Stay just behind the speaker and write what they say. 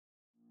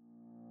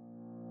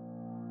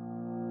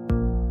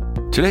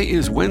Today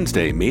is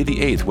Wednesday, May the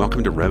 8th.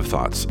 Welcome to Rev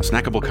Thoughts,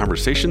 snackable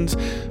conversations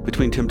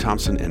between Tim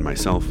Thompson and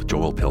myself,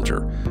 Joel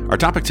Pilger. Our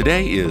topic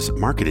today is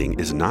marketing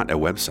is not a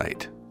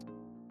website.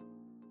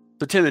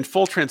 So Tim, in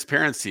full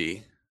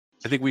transparency,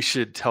 I think we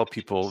should tell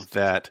people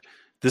that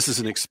this is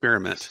an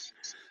experiment,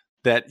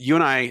 that you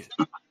and I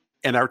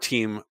and our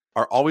team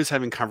are always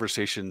having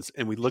conversations,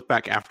 and we look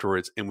back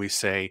afterwards and we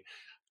say,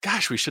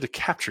 gosh, we should have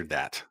captured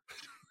that.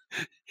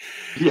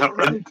 Yeah,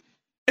 right.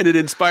 And it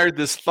inspired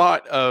this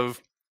thought of,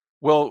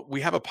 well, we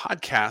have a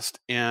podcast,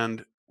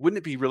 and wouldn't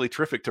it be really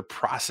terrific to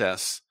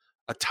process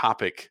a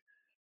topic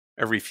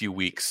every few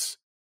weeks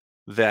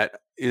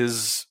that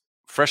is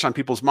fresh on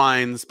people's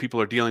minds, people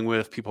are dealing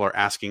with, people are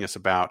asking us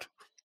about.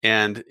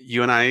 And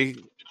you and I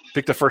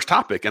picked the first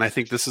topic, and I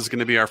think this is going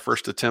to be our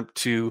first attempt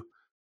to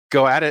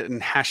go at it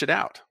and hash it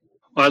out.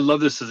 Well, I love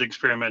this as an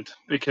experiment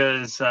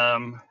because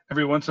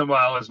every once in a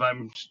while, as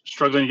I'm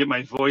struggling to get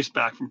my voice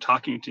back from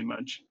talking too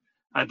much,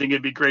 I think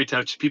it'd be great to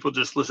have people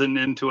just listen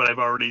into what I've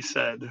already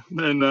said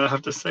and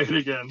have to say it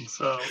again.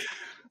 So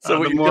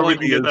the more we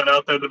can get that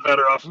out there, the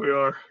better off we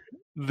are.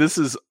 This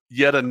is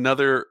yet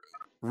another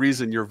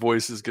reason your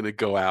voice is going to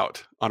go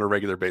out on a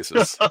regular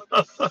basis.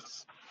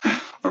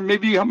 Or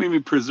maybe you help me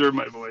preserve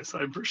my voice.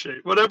 I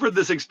appreciate whatever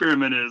this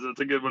experiment is. It's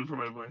a good one for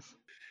my voice.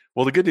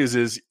 Well, the good news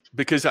is,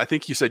 because I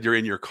think you said you're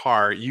in your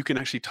car, you can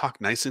actually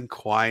talk nice and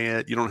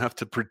quiet. You don't have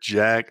to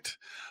project.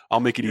 I'll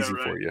make it easy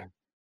for you.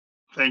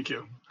 Thank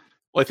you.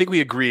 Well, I think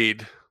we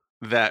agreed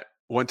that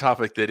one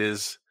topic that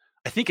is,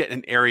 I think,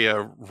 an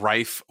area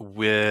rife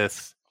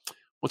with,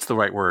 what's the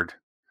right word?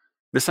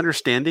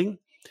 Misunderstanding,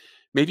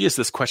 maybe, is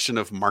this question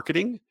of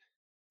marketing,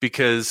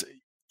 because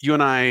you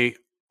and I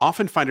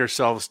often find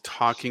ourselves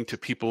talking to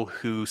people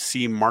who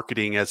see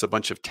marketing as a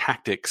bunch of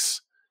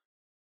tactics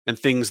and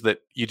things that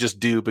you just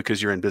do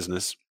because you're in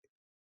business.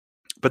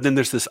 But then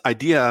there's this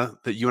idea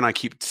that you and I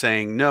keep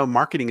saying, no,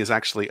 marketing is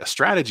actually a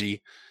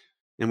strategy.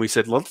 And we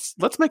said, let's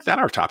make that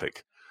our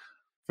topic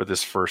for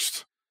this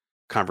first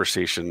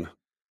conversation.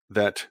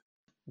 That,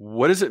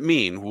 what does it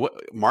mean?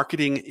 What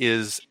marketing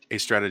is a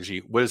strategy?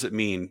 What does it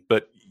mean?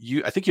 But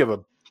I think you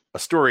have a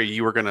story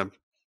you were going to,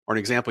 or an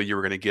example you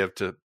were going to give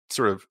to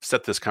sort of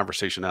set this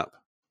conversation up.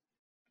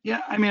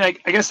 Yeah, I mean, I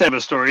guess I have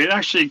a story. It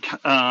actually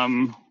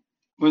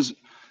was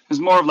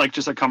more of like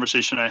just a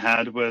conversation I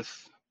had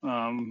with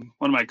one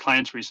of my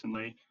clients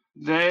recently.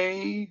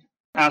 They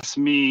asked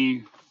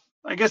me,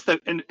 I guess that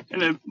in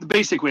a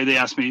basic way, they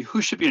asked me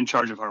who should be in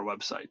charge of our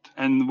website.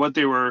 And what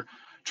they were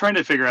trying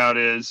to figure out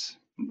is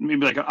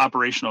maybe like an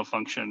operational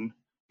function,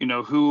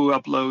 who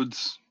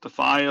uploads the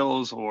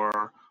files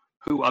or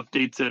who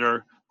updates it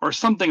or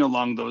something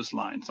along those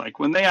lines. Like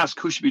when they ask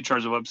who should be in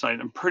charge of the website,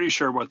 I'm pretty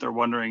sure what they're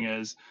wondering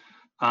is,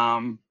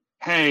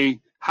 hey,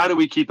 how do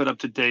we keep it up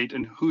to date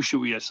and who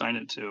should we assign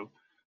it to?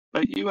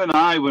 But you and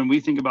I, when we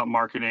think about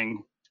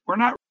marketing, we're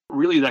not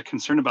really that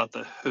concerned about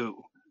the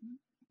who.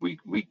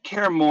 We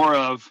care more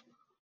of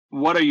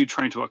what are you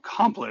trying to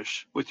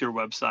accomplish with your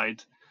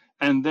website,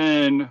 and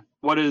then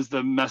what is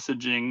the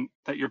messaging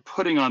that you're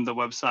putting on the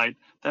website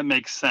that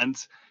makes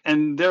sense.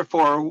 And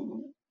therefore,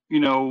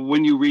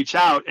 when you reach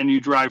out and you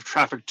drive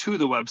traffic to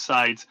the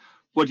website,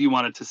 what do you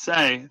want it to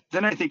say?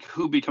 Then I think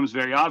who becomes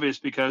very obvious,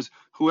 because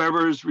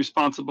whoever is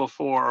responsible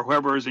for, or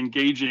whoever is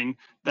engaging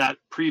that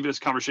previous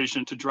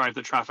conversation to drive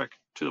the traffic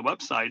to the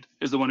website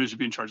is the one who should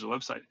be in charge of the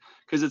website,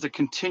 because it's a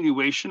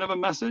continuation of a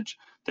message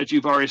that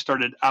you've already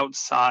started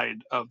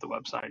outside of the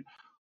website.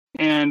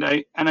 And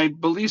I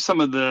believe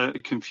some of the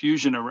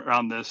confusion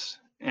around this,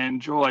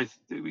 and Joel,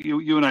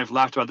 you and I have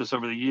laughed about this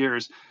over the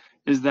years,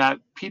 is that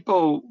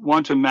people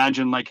want to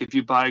imagine, like, if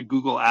you buy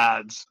Google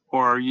Ads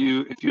or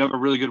if you have a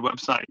really good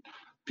website,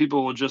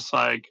 people will just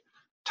like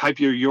type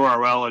your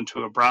URL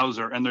into a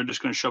browser and they're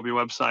just going to show up your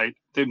website.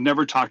 They've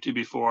never talked to you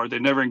before.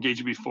 They've never engaged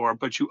you before,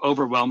 but you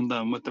overwhelm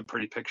them with the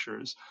pretty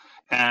pictures.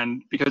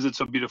 And because it's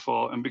so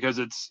beautiful and because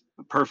it's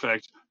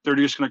perfect, they're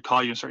just going to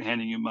call you and start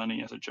handing you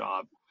money as a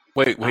job.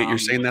 Wait, you're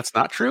saying that's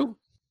not true?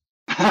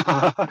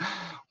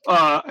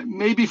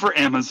 Maybe for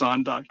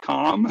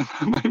Amazon.com,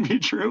 that might be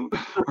true,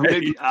 or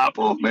maybe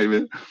Apple,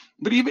 maybe.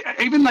 But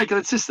even like,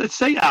 let's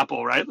say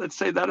Apple, right? Let's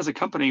say that as a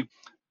company.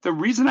 The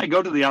reason I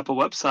go to the Apple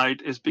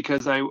website is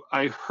because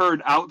I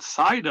heard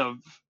outside of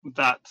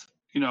that,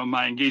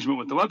 my engagement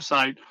with the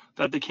website,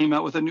 that they came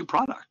out with a new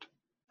product.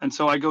 And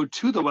so I go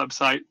to the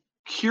website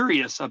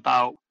curious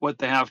about what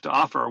they have to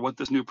offer or what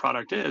this new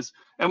product is.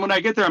 And when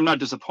I get there, I'm not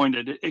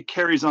disappointed. It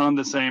carries on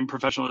the same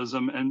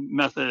professionalism and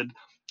method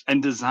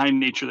and design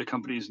nature the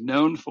company is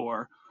known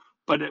for.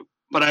 But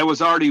I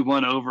was already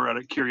won over at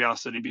a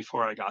curiosity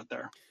before I got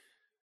there.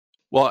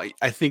 Well,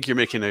 I think you're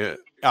making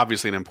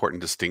obviously an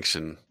important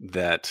distinction,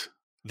 that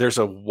there's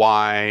a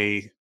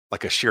why,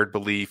 like a shared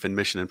belief and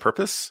mission and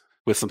purpose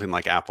with something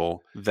like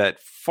Apple that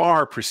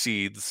far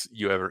precedes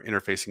you ever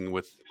interfacing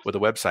with a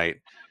website.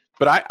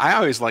 But I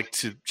always like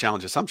to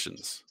challenge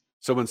assumptions.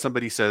 So when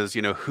somebody says,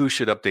 who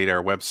should update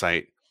our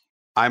website,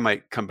 I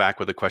might come back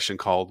with a question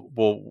called,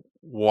 well,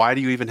 why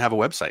do you even have a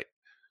website?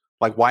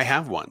 Like, why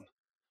have one?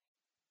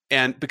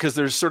 And because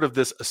there's sort of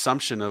this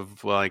assumption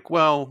of like,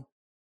 well,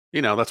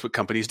 That's what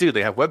companies do.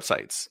 They have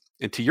websites.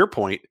 And to your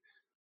point,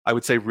 I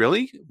would say,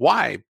 really?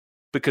 Why?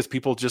 Because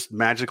people just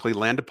magically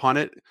land upon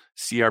it,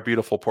 see our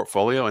beautiful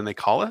portfolio, and they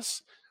call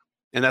us.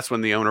 And that's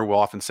when the owner will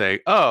often say,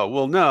 oh,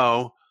 well,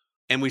 no.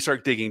 And we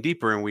start digging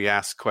deeper and we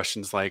ask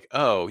questions like,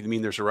 oh, you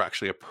mean there's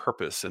actually a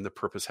purpose? And the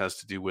purpose has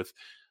to do with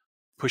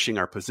pushing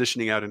our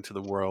positioning out into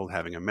the world,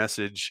 having a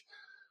message,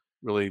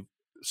 really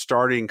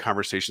starting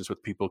conversations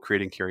with people,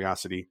 creating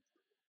curiosity.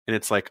 And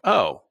it's like,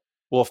 oh,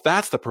 well, if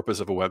that's the purpose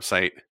of a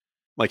website,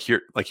 like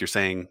you're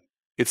saying,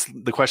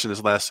 the question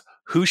is less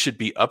who should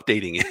be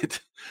updating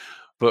it,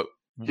 but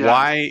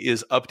why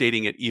is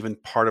updating it even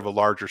part of a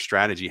larger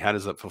strategy? How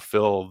does it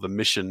fulfill the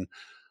mission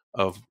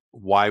of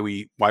why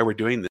we're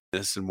doing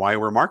this and why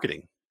we're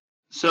marketing?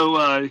 So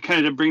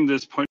kind of to bring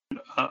this point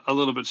a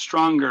little bit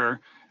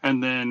stronger,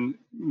 and then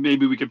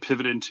maybe we could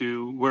pivot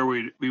into where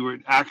we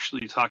would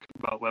actually talk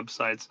about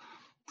websites,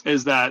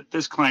 is that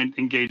this client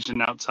engaged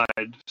an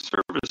outside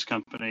service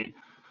company,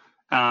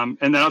 and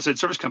that outside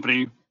service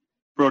company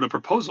wrote a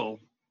proposal.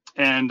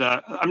 And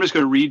I'm just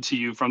going to read to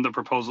you from the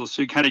proposal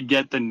so you kind of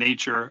get the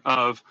nature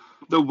of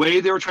the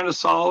way they were trying to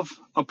solve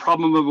a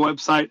problem of a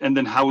website and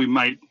then how we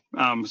might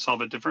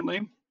solve it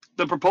differently.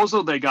 The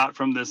proposal they got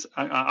from this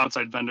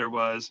outside vendor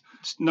was,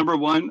 number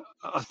one,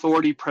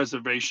 authority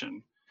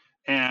preservation.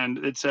 And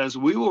it says,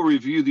 we will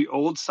review the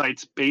old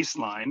site's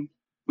baseline.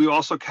 We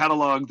also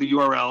catalog the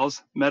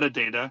URLs,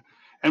 metadata,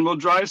 and we'll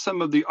drive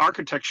some of the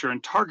architecture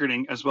and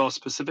targeting as well as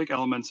specific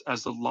elements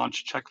as the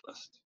launch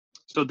checklist.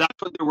 So that's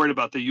what they're worried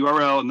about, the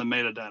URL and the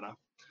metadata.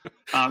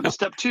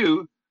 Step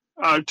two,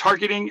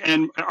 targeting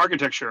and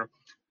architecture.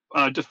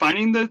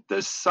 Defining the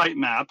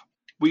sitemap,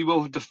 we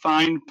will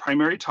define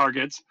primary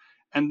targets,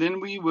 and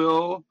then we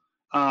will,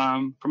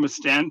 from a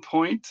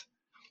standpoint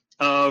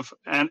of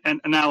an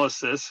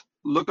analysis,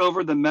 look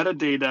over the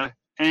metadata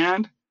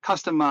and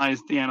customize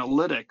the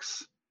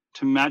analytics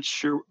to make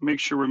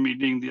sure we're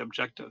meeting the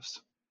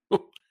objectives.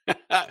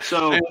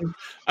 So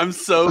I'm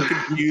so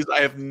confused.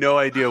 I have no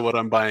idea what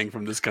I'm buying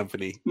from this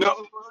company.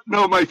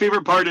 No, my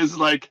favorite part is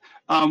like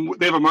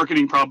they have a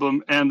marketing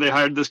problem and they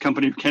hired this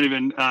company who can't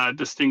even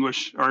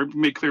distinguish or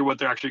make clear what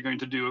they're actually going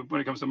to do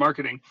when it comes to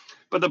marketing.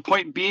 But the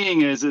point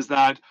being is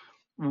that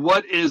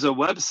what is a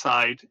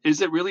website?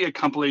 Is it really a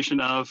compilation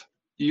of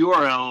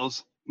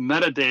URLs,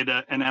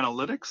 metadata, and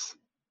analytics?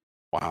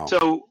 Wow.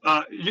 So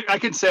I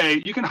can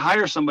say you can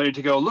hire somebody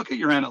to go look at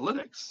your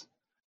analytics,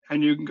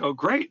 and you can go,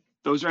 great,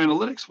 those are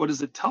analytics. What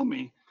does it tell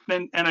me?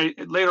 And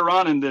later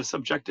on in this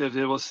objective,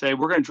 it will say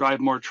we're going to drive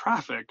more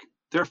traffic.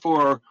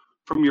 Therefore,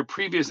 from your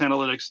previous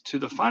analytics to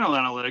the final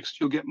analytics,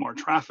 you'll get more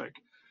traffic.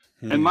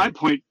 And my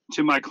point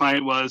to my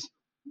client was,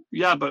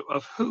 yeah, but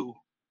of who?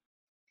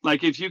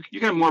 Like if you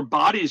get more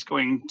bodies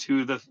going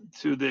to the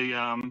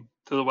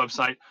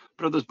website,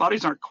 but if those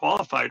bodies aren't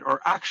qualified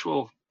or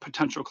actual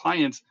potential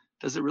clients,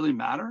 does it really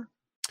matter?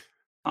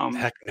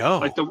 Heck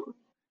no.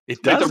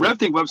 It does. Like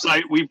the RevThink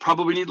website, we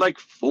probably need like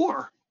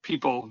 4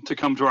 people to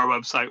come to our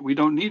website. We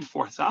don't need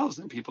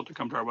 4,000 people to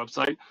come to our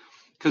website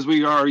because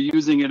we are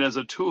using it as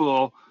a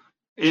tool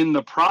in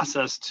the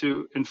process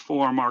to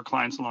inform our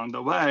clients along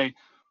the way.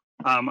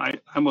 I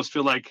almost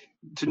feel like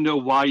to know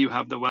why you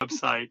have the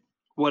website,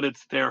 what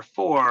it's there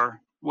for,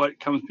 what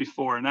comes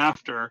before and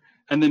after,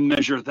 and then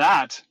measure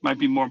that might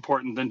be more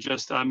important than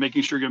just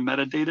making sure your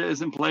metadata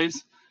is in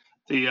place,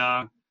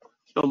 the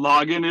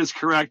login is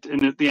correct, and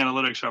the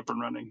analytics are up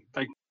and running.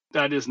 Like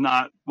that is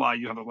not why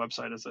you have a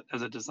website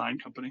as a design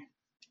company.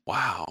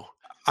 Wow.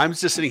 I'm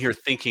just sitting here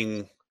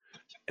thinking,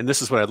 and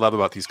this is what I love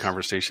about these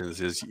conversations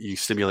is you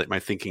stimulate my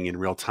thinking in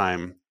real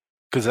time.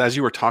 Because as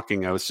you were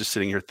talking, I was just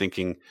sitting here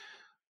thinking,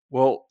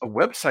 well, a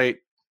website,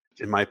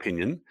 in my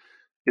opinion,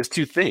 is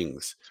 2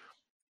 things.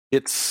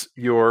 It's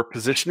your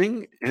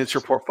positioning and it's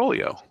your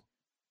portfolio.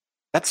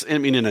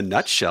 In a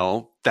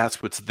nutshell,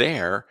 that's what's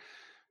there.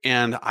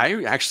 And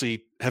I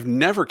actually have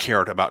never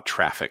cared about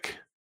traffic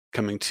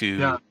coming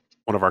to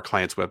one of our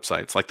clients'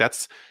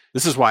 websites.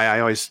 This is why I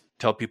always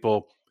tell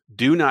people,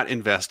 do not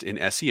invest in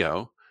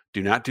SEO.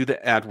 Do not do the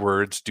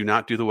AdWords. Do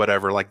not do the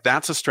whatever. Like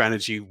that's a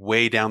strategy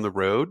way down the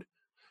road,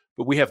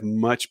 but we have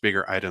much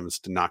bigger items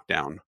to knock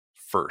down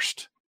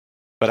first.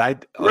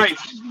 But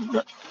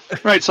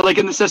right. So like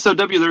in this SOW,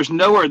 there's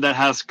nowhere that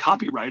has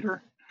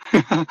copywriter.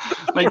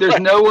 Like there's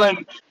no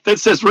one that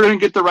says we're going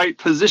to get the right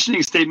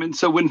positioning statement.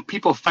 So when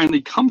people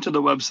finally come to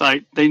the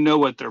website, they know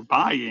what they're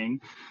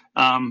buying.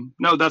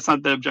 No, that's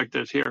not the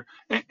objective here.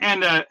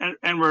 And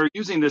we're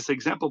using this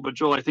example, but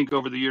Joel, I think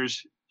over the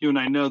years, you and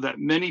I know that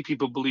many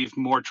people believe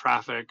more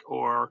traffic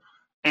or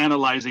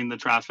analyzing the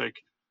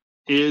traffic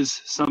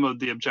is some of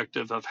the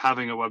objective of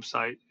having a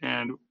website.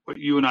 And what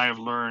you and I have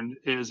learned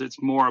is it's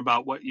more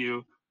about what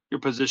your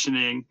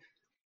positioning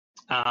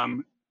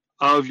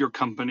of your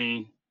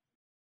company,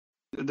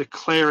 the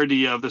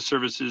clarity of the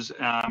services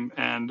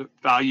and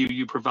value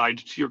you provide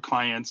to your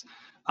clients,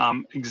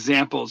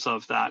 examples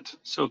of that,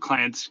 so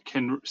clients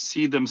can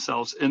see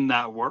themselves in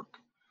that work,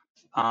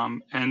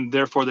 and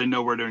therefore they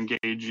know where to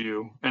engage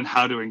you and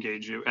how to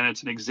engage you. And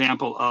it's an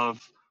example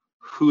of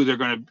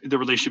the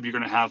relationship you're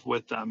going to have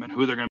with them, and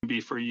who they're going to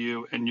be for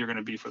you, and you're going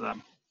to be for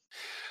them.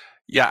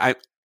 Yeah,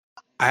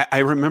 I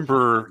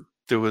remember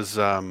there was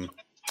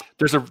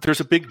there's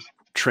a big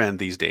trend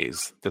these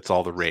days that's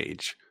all the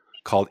rage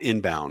called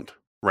inbound,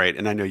 right?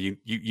 And I know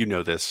you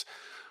know this,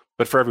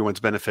 but for everyone's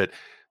benefit,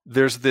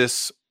 there's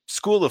this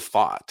school of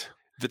thought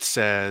that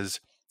says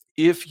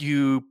if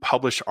you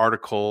publish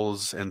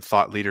articles and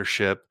thought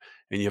leadership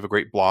and you have a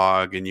great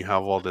blog and you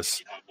have all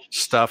this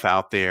stuff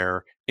out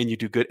there and you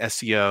do good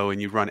SEO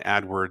and you run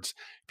AdWords,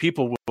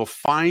 people will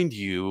find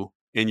you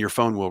and your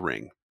phone will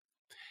ring.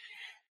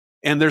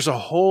 And there's a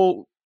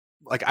whole,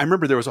 I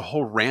remember there was a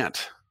whole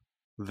rant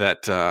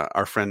that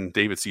our friend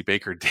David C.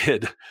 Baker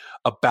did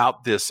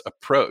about this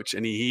approach.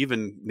 And he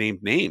even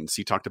named names.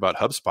 He talked about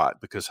HubSpot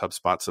because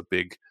HubSpot's a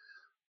big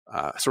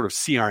sort of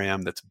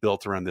CRM that's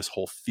built around this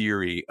whole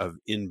theory of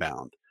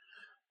inbound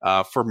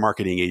for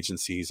marketing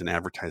agencies and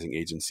advertising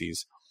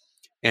agencies.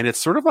 And it's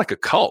sort of like a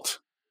cult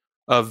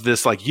of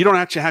this, you don't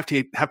actually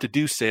have to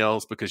do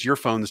sales because your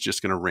phone's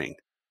just going to ring.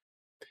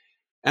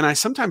 And I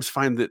sometimes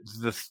find that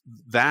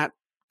that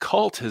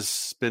cult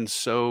has been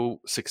so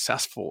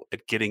successful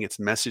at getting its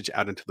message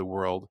out into the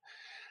world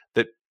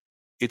that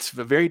it's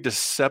a very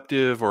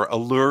deceptive or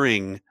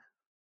alluring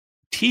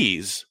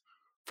tease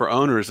for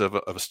owners of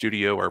a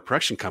studio or a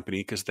production company,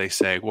 because they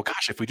say, well,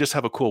 gosh, if we just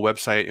have a cool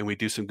website and we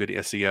do some good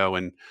SEO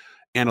and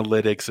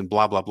analytics and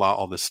blah, blah, blah,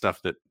 all this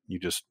stuff that you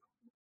just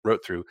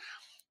wrote through,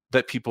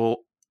 that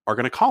people are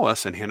going to call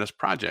us and hand us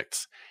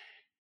projects.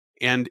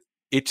 And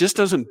it just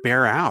doesn't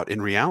bear out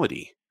in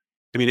reality.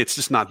 I mean, it's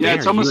just not there. Yeah,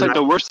 it's almost like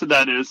the worst of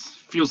that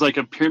feels like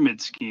a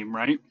pyramid scheme,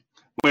 right?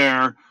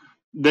 Where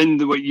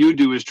then what you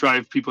do is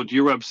drive people to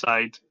your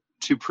website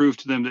to prove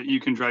to them that you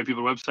can drive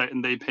people to the website,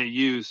 and they pay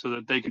you so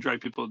that they can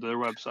drive people to their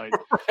website.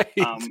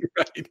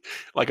 Right.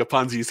 Like a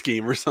Ponzi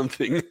scheme or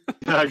something.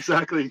 Yeah,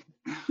 exactly.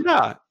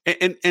 Yeah.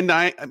 And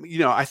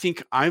I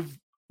think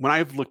when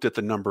I've looked at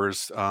the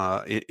numbers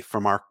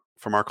from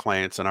our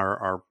clients and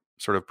our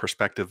sort of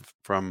perspective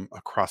from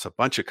across a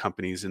bunch of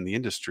companies in the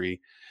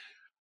industry,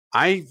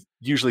 I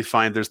usually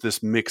find there's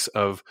this mix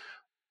of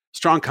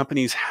strong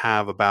companies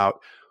have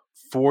about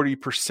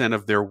 40%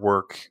 of their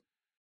work,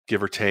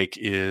 give or take,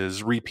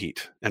 is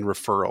repeat and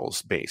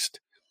referrals based.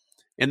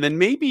 And then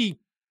maybe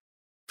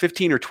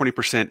 15 or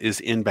 20% is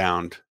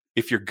inbound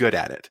if you're good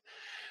at it.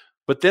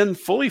 But then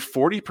fully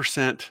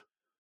 40%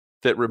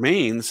 that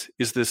remains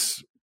is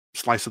this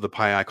slice of the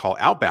pie I call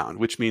outbound,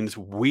 which means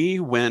we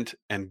went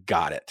and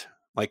got it.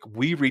 Like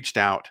we reached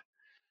out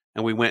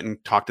and we went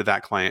and talked to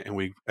that client and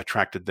we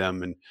attracted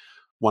them and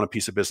won a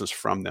piece of business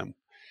from them.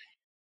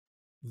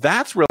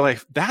 That's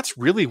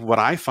really what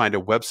I find a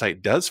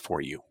website does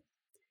for you,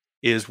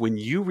 is when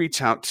you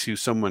reach out to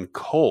someone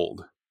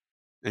cold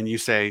and you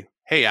say,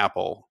 hey,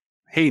 Apple,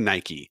 hey,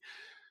 Nike,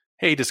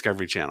 hey,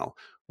 Discovery Channel,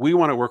 we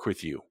want to work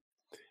with you.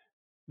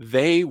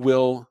 They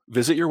will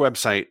visit your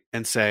website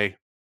and say,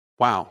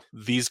 wow,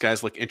 these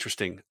guys look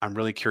interesting. I'm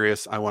really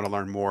curious. I want to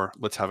learn more.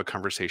 Let's have a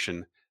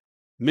conversation.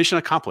 Mission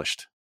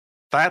accomplished.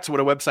 That's what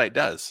a website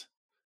does.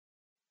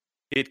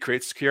 It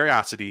creates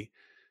curiosity.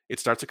 It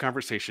starts a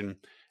conversation.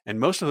 And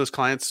most of those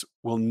clients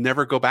will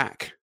never go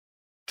back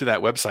to that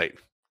website.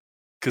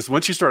 Because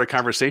once you start a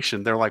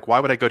conversation, they're like, why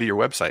would I go to your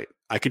website?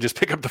 I can just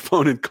pick up the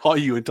phone and call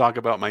you and talk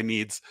about my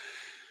needs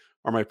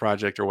or my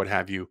project or what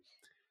have you.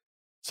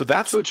 So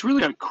it's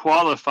really a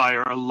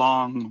qualifier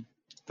along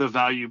the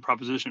value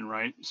proposition,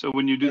 right? So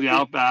when you do the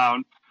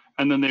outbound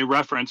and then they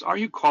reference, are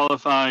you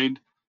qualified?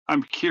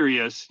 I'm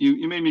curious.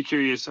 You made me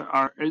curious.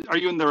 Are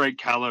you in the right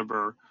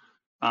caliber?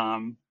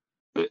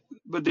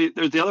 But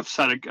there's the other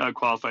side of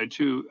qualified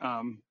too,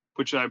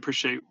 which I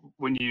appreciate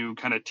when you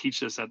kind of teach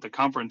this at the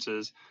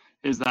conferences,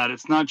 is that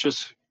it's not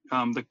just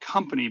the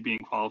company being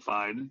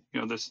qualified,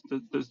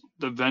 the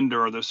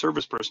vendor or the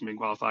service person being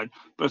qualified,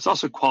 but it's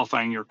also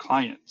qualifying your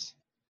clients.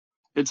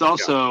 It's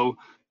also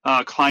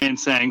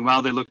clients saying,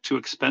 wow, they look too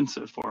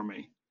expensive for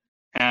me.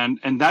 And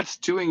that's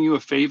doing you a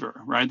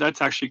favor, right?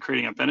 That's actually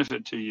creating a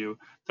benefit to you,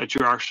 that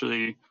you're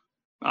actually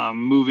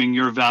moving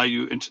your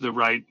value into the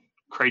right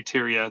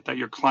criteria, that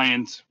your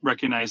clients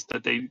recognize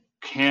that they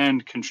can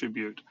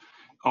contribute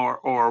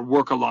or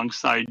work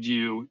alongside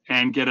you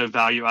and get a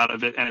value out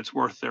of it, and it's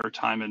worth their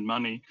time and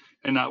money,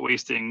 and not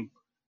wasting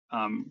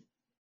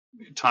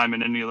time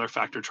and any other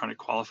factor trying to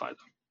qualify them.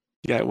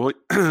 Yeah, well,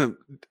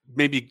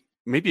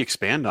 maybe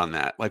expand on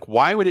that. Like,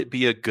 why would it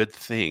be a good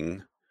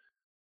thing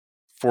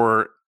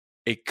for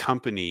a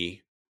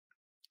company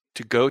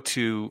to go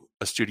to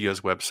a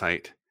studio's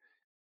website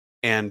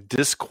and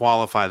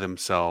disqualify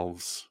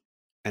themselves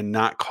and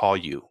not call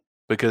you?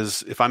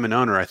 Because if I'm an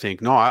owner, I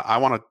think, no, I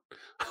want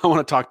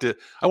to talk to,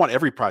 I want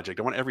every project,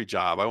 I want every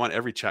job, I want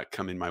every check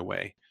coming my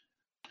way.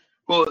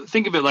 Well,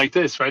 think of it like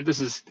this, right?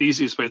 This is the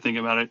easiest way to think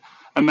about it.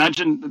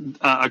 Imagine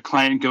a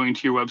client going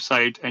to your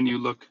website and you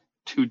look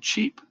too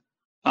cheap,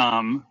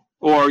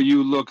 or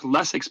you look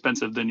less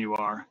expensive than you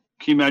are.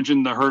 Can you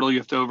imagine the hurdle you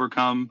have to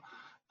overcome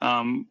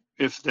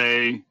if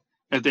they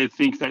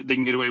think that they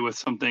can get away with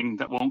something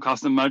that won't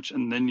cost them much,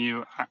 and then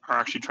you are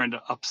actually trying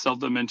to upsell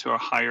them into a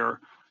higher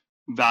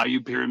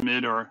value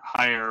pyramid or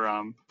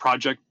higher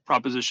project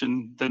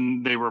proposition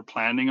than they were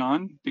planning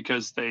on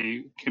because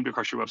they came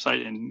across your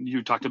website and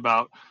you talked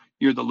about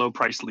you're the low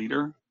price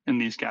leader in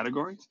these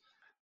categories.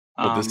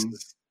 Well, this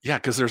is, yeah,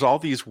 because there's all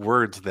these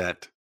words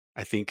that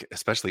I think,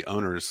 especially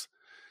owners,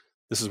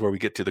 this is where we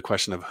get to the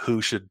question of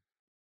who should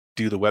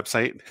do the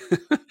website.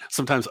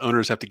 Sometimes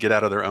owners have to get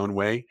out of their own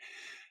way.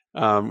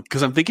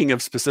 Because I'm thinking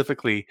of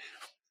specifically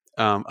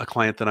a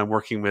client that I'm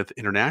working with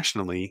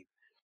internationally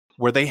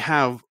where they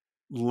have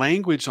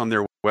language on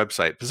their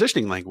website,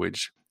 positioning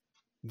language,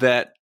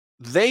 that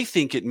they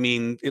think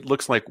it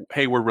looks like,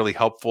 hey, we're really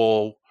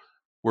helpful,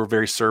 we're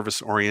very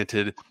service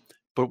oriented.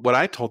 But what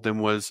I told them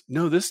was,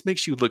 no, this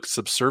makes you look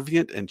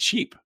subservient and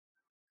cheap.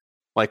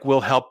 Like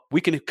we'll help, we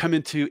can come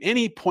into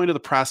any point of the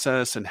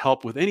process and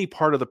help with any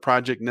part of the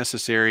project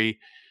necessary.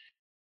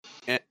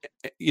 And,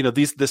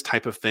 this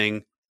type of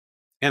thing.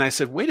 And I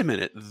said, wait a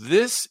minute,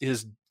 this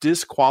is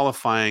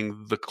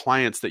disqualifying the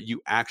clients that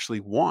you actually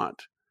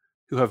want,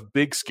 who have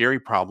big, scary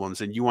problems,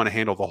 and you want to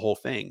handle the whole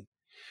thing.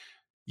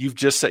 You've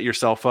just set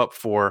yourself up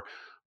for,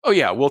 oh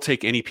yeah, we'll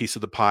take any piece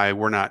of the pie.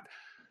 We're not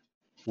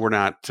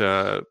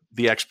the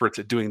experts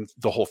at doing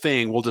the whole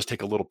thing. We'll just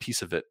take a little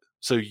piece of it.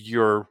 So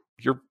you're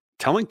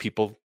telling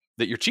people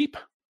that you're cheap.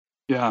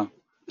 Yeah.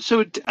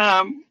 So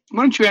why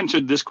don't you answer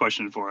this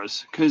question for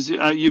us? Because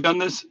you've done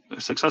this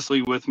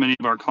successfully with many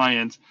of our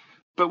clients.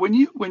 But when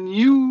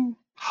you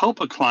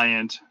help a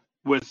client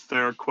with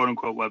their quote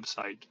unquote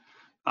website,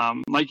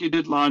 like you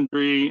did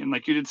laundry and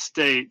like you did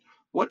state,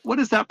 what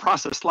is that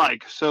process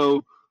like?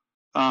 So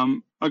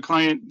a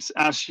client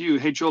asks you,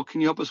 hey, Joel,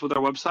 can you help us with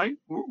our website?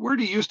 Where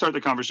do you start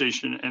the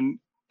conversation and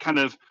kind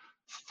of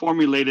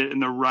formulate it in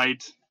the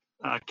right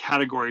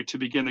category to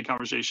begin the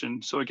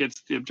conversation so it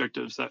gets the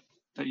objectives that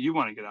you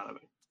want to get out of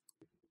it?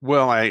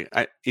 Well,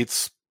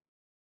 it's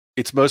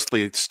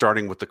mostly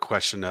starting with the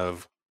question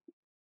of,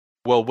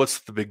 well, what's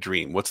the big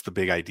dream? What's the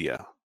big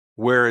idea?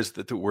 Where is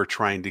that we're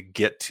trying to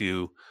get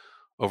to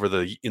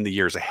in the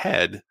years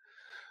ahead,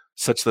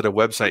 such that a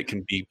website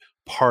can be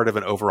part of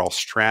an overall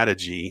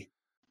strategy?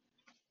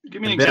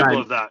 Give me an example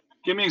of that.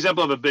 Give me an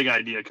example of a big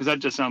idea, because that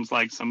just sounds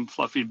like some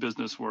fluffy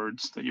business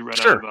words that you read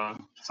out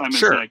of Simon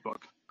Sinek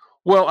book.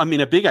 Well, I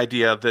mean, a big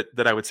idea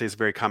that I would say is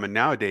very common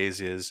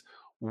nowadays is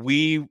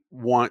we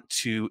want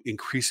to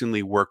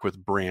increasingly work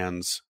with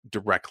brands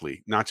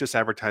directly, not just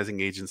advertising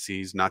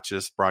agencies, not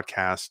just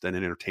broadcast and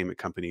entertainment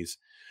companies.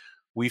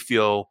 We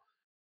feel,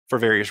 for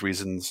various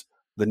reasons,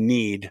 the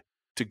need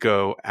to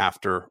go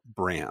after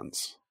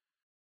brands.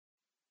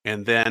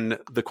 And then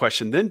the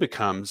question then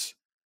becomes,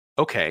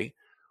 okay,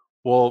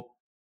 well,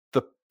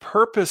 the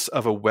purpose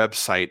of a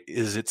website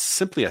is it's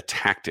simply a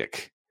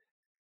tactic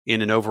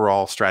in an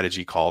overall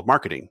strategy called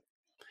marketing.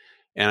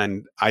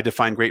 And I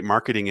define great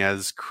marketing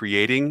as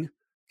creating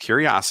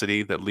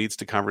curiosity that leads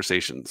to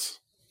conversations,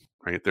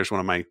 right? There's one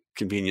of my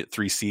convenient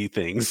 3C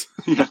things.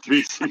 Yeah,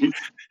 3C.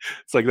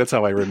 It's like, that's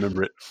how I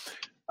remember it.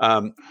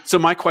 So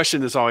my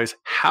question is always,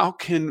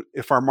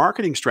 if our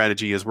marketing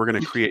strategy is we're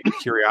going to create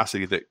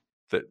curiosity that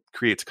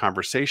creates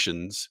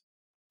conversations,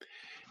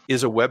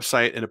 is a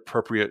website an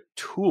appropriate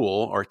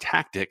tool or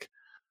tactic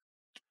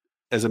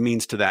as a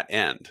means to that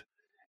end?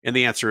 And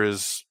the answer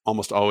is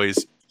almost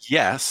always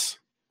yes.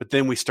 But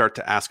then we start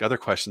to ask other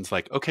questions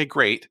like, okay,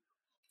 great.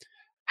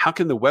 How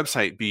can the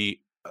website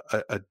be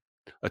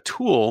a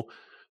tool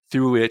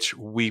through which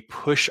we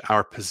push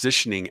our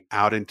positioning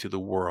out into the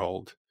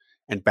world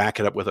and back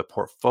it up with a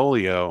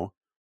portfolio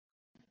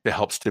to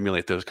help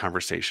stimulate those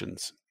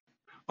conversations?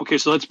 Okay,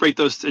 so let's break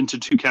those into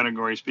two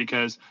categories,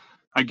 because,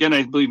 again,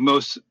 I believe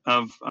most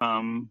of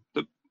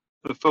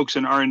the folks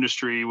in our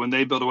industry, when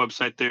they build a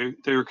website,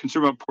 they're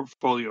concerned about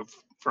portfolio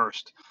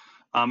first.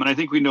 And I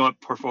think we know what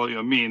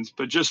portfolio means,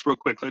 but just real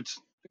quick, let's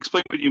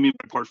explain what you mean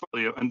by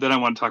portfolio. And then I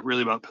want to talk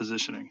really about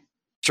positioning.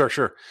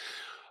 Sure.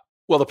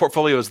 Well, the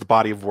portfolio is the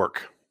body of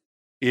work.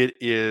 It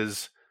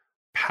is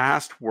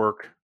past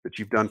work that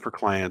you've done for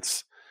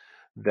clients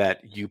that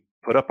you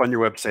put up on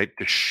your website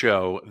to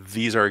show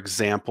these are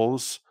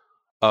examples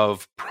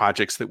of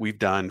projects that we've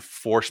done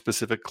for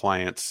specific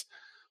clients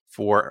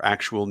for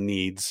actual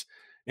needs.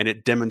 And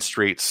it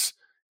demonstrates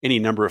any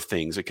number of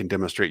things. It can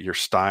demonstrate your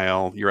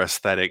style, your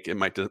aesthetic. It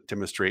might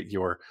demonstrate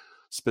your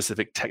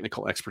specific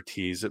technical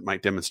expertise. It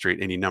might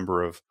demonstrate any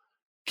number of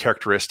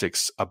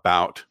characteristics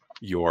about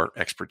your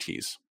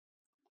expertise.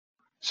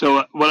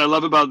 So what I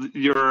love about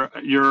your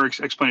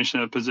explanation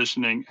of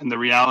positioning and the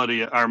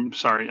reality,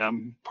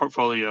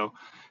 portfolio,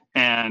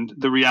 and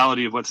the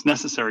reality of what's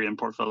necessary in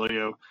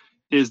portfolio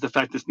is the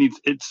fact that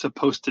it's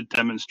supposed to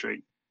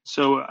demonstrate.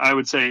 So I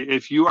would say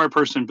if you are a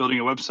person building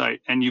a website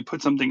and you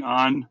put something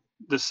on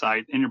the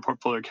site in your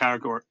portfolio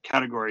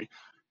category,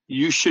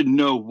 you should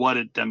know what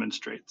it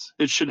demonstrates.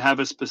 It should have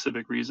a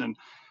specific reason.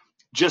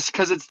 Just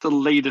because it's the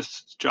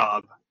latest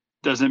job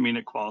doesn't mean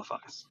it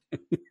qualifies.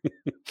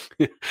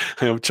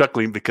 I'm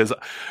chuckling because,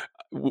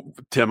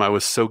 Tim, I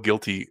was so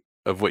guilty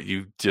of what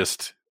you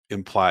just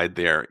implied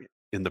there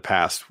in the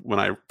past.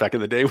 Back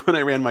in the day when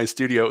I ran my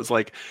studio, it was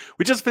like,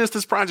 we just finished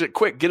this project,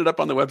 quick, get it up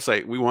on the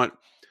website. We want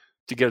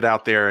to get it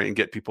out there and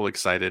get people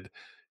excited.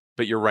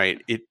 But you're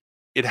right.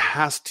 It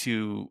has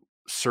to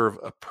serve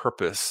a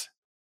purpose,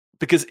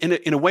 because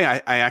in a way,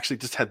 I actually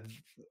just had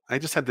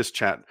this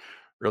chat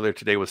earlier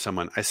today with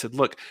someone. I said,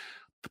 look,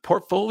 the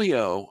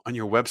portfolio on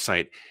your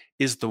website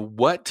is the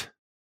what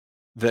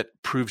that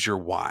proves your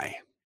why.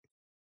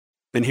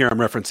 And here I'm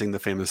referencing the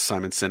famous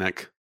Simon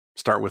Sinek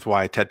Start With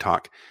Why TED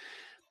Talk,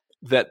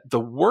 that the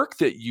work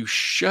that you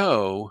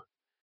show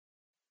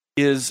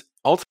is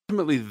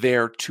ultimately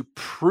there to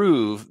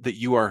prove that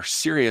you are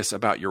serious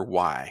about your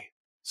why.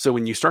 So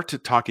when you start to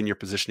talk in your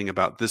positioning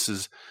about this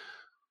is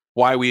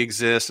why we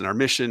exist and our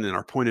mission and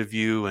our point of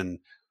view and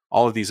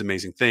all of these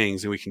amazing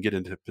things, and we can get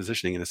into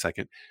positioning in a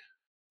second,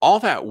 all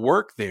that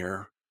work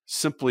there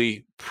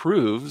simply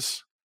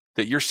proves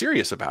that you're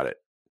serious about it.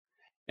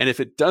 And if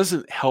it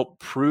doesn't help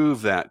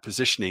prove that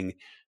positioning,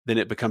 then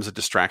it becomes a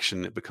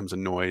distraction, it becomes a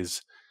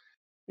noise.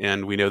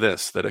 And we know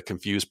this, that a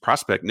confused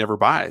prospect never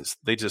buys.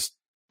 They just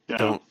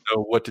don't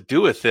know what to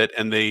do with it,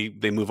 and they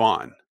move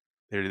on.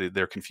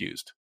 They're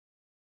confused.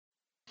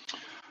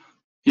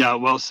 Yeah,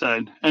 well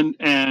said. And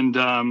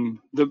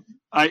the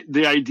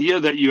idea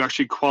that you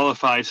actually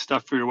qualify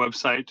stuff for your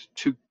website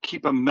to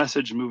keep a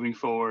message moving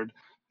forward,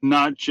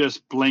 not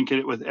just blanket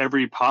it with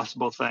every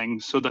possible thing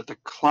so that the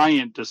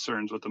client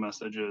discerns what the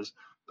message is,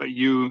 but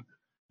you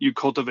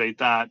cultivate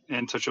that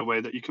in such a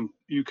way that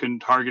you can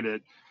target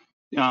it.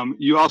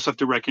 You also have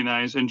to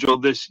recognize, and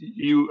Joel,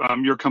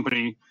 your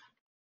company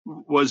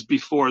was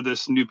before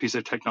this new piece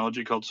of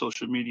technology called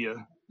social media.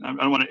 I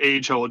don't want to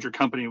age how old your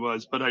company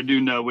was, but I do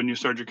know when you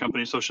started your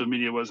company, social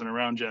media wasn't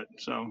around yet.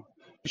 So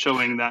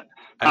showing that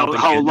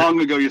how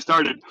long ago you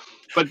started.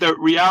 But the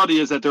reality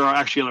is that there are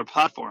actually other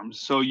platforms.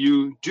 So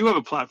you do have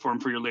a platform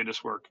for your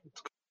latest work.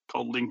 It's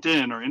called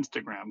LinkedIn or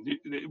Instagram.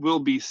 It will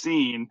be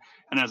seen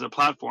and as a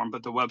platform,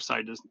 but the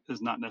website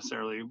is not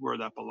necessarily where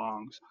that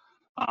belongs.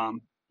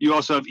 You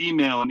also have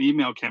email and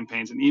email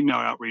campaigns and email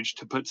outreach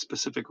to put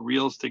specific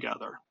reels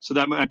together. So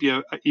that might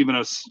be even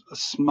a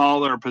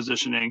smaller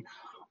positioning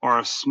or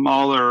a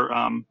smaller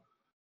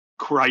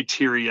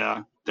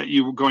criteria that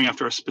you were going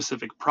after a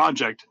specific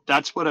project.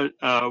 That's what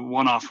a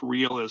one-off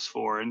reel is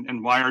for. And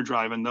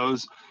WireDrive and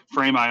those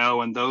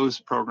Frame.io and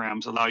those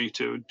programs allow you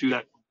to do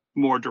that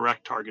more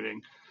direct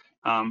targeting.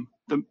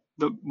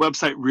 The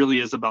website really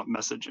is about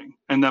messaging,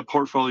 and that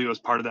portfolio is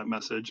part of that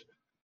message.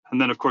 And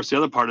then, of course, the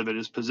other part of it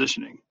is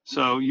positioning.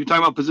 So you talk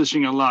about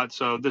positioning a lot.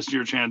 So this is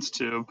your chance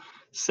to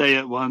say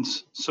it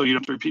once so you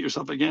don't have to repeat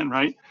yourself again,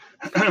 right?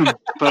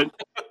 But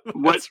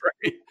That's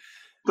right.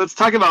 Let's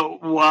talk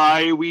about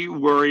why we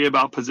worry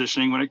about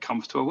positioning when it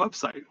comes to a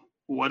website.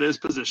 What is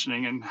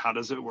positioning and how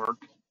does it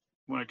work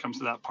when it comes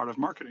to that part of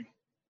marketing?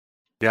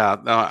 Yeah,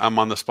 I'm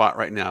on the spot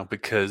right now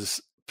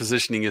because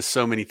positioning is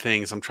so many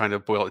things. I'm trying to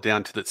boil it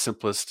down to the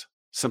simplest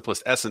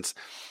essence.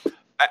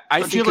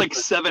 I Don't you have like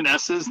 7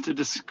 S's to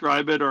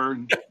describe it, or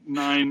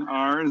 9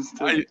 R's?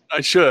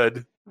 I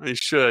should.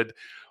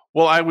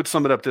 Well, I would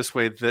sum it up this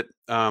way, that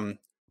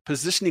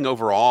positioning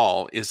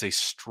overall is a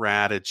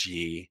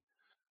strategy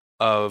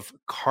of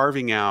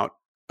carving out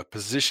a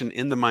position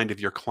in the mind of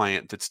your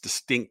client that's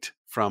distinct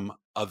from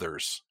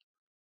others.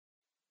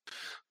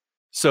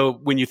 So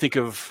when you think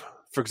of,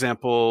 for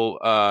example,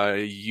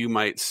 you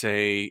might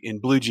say in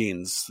blue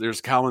jeans, there's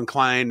Calvin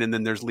Klein and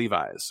then there's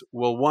Levi's.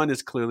 Well, one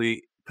is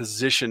clearly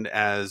positioned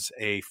as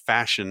a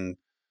fashion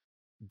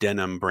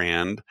denim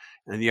brand,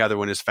 and the other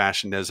one is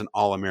fashioned as an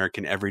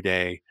all-American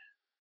everyday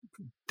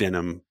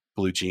denim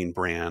blue jean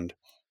brand.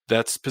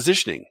 That's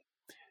positioning.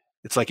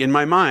 It's like in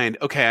my mind,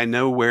 okay, I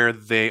know where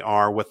they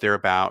are, what they're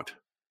about,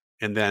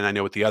 and then I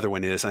know what the other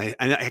one is. And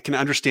I can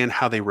understand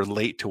how they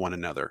relate to one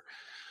another.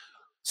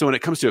 So when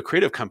it comes to a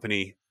creative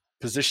company,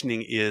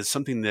 positioning is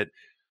something that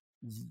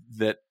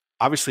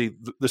obviously,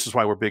 this is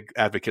why we're big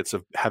advocates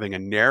of having a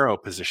narrow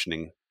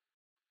positioning.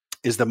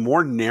 Is the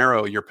more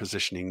narrow your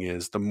positioning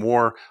is, the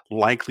more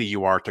likely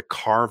you are to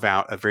carve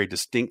out a very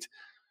distinct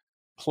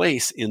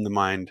place in the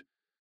mind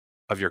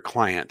of your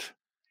client.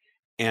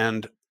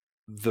 And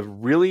the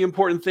really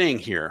important thing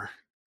here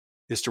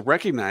is to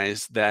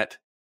recognize that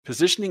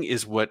positioning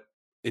is what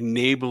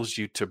enables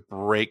you to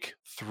break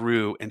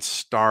through and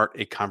start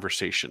a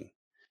conversation.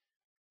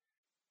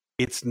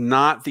 It's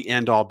not the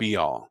end all be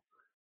all.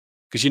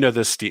 Because you know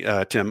this,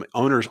 Tim,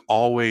 owners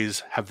always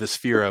have this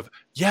fear of,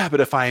 yeah,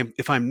 but if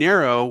I'm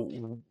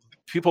narrow,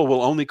 people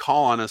will only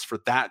call on us for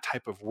that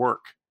type of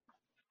work.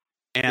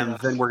 And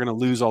then we're going to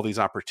lose all these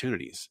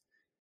opportunities.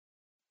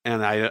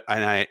 And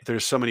I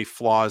there's so many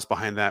flaws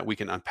behind that. We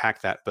can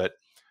unpack that. But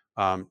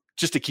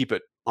just to keep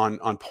it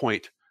on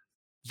point,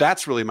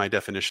 that's really my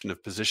definition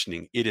of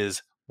positioning. It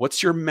is,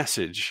 what's your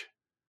message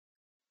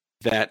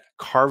that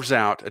carves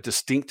out a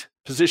distinct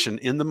position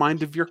in the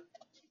mind of your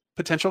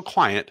potential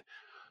client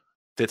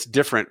that's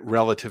different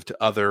relative to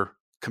other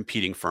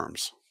competing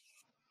firms?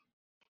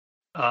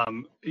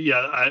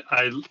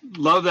 I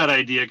love that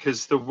idea,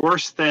 because the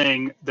worst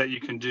thing that you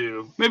can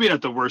do, maybe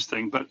not the worst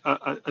thing, but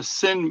a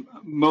sin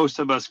most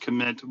of us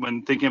commit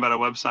when thinking about a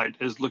website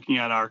is looking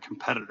at our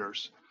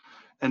competitors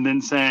and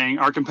then saying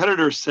our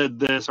competitor said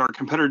this, our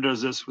competitor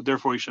does this,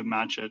 therefore we should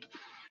match it.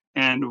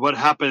 And what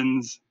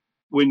happens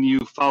when you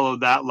follow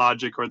that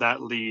logic or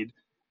that lead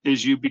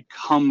is you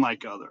become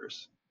like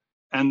others.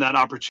 And that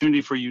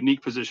opportunity for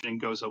unique positioning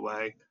goes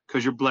away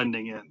because you're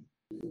blending in.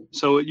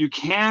 So you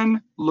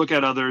can look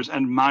at others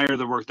and admire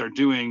the work they're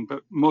doing,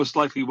 but most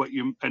likely what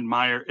you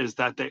admire is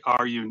that they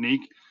are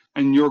unique,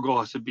 and your goal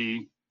has to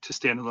be to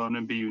stand alone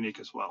and be unique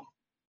as well.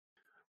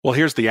 Well,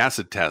 here's the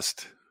acid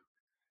test.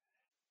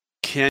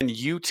 Can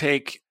you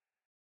take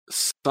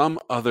some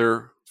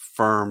other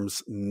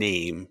firm's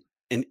name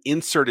and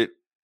insert it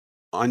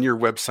on your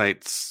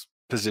website's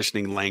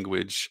positioning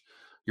language,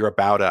 your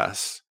About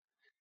Us,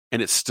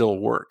 and it still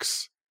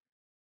works?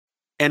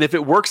 And if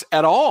it works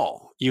at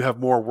all, you have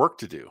more work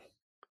to do.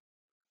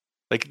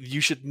 Like,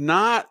 you should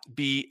not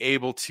be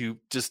able to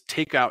just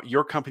take out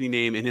your company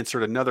name and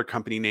insert another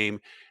company name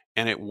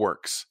and it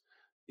works.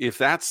 If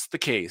that's the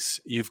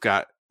case, you've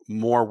got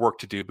more work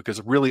to do,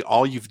 because really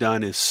all you've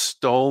done is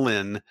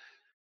stolen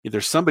either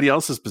somebody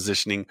else's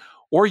positioning,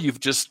 or you've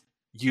just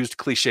used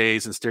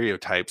cliches and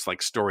stereotypes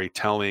like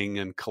storytelling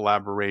and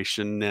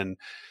collaboration and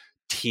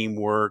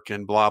teamwork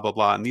and blah, blah,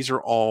 blah. And these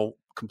are all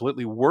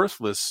completely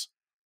worthless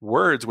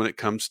words when it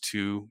comes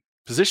to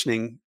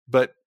positioning.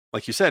 But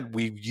like you said,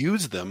 we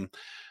use them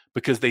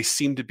because they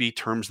seem to be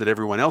terms that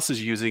everyone else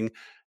is using,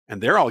 and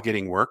they're all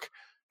getting work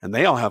and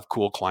they all have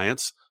cool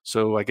clients.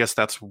 So I guess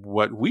that's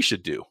what we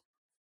should do.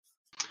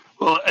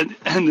 Well,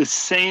 and the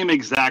same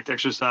exact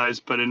exercise,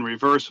 but in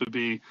reverse, would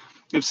be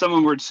if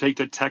someone were to take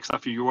the text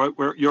off of your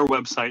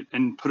website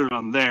and put it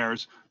on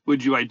theirs,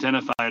 would you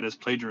identify it as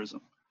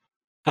plagiarism?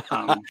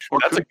 Right?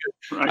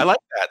 I like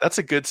that. That's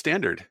a good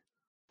standard.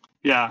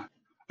 Yeah,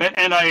 I've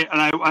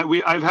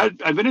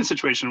been in a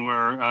situation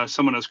where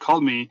someone has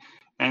called me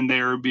and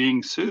they're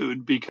being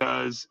sued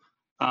because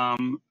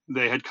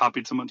they had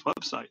copied someone's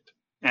website.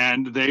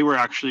 And they were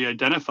actually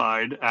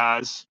identified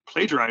as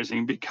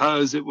plagiarizing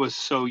because it was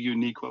so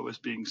unique what was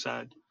being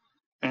said,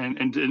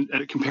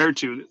 and compared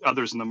to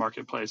others in the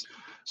marketplace.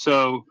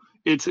 So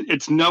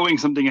it's knowing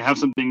something and have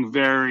something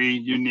very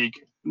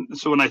unique.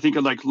 So when I think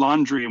of like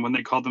laundry and when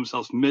they call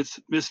themselves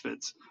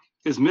misfits,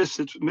 is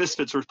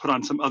misfits were put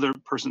on some other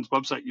person's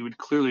website, you would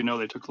clearly know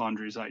they took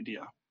laundry's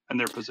idea and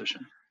their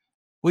position.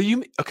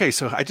 Well, okay,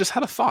 so I just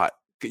had a thought.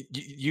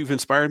 You've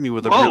inspired me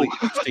with a really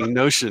interesting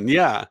notion.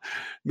 Yeah,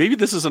 maybe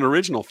this is an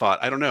original thought.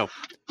 I don't know.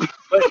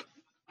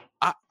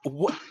 But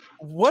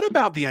what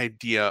about the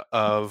idea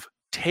of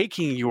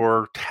taking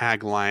your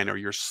tagline or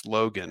your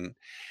slogan?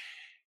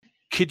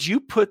 Could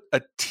you put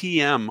a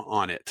TM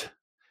on it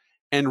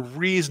and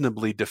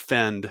reasonably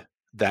defend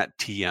that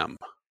TM,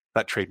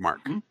 that trademark?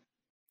 Mm-hmm.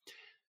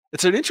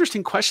 It's an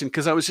interesting question,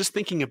 because I was just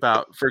thinking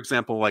about, for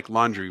example, like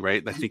laundry,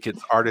 right? I think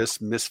it's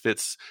artists,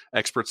 misfits,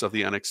 experts of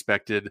the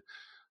unexpected,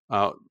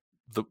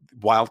 the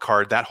wild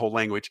card, that whole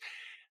language,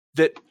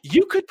 that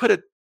you could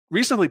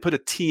reasonably put a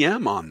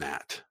TM on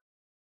that,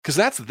 because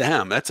that's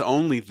them, that's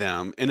only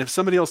them. And if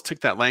somebody else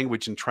took that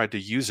language and tried to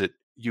use it,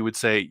 you would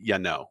say, yeah,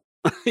 no,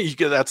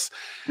 that's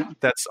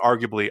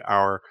arguably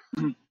our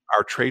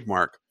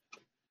trademark.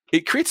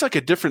 It creates like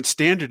a different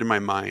standard in my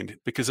mind,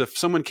 because if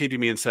someone came to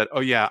me and said,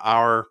 oh yeah,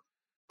 our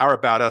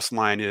About Us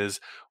line is,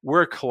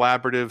 we're a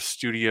collaborative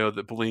studio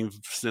that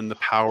believes in the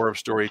power of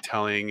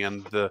storytelling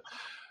and the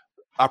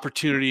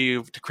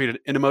opportunity to create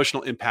an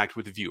emotional impact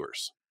with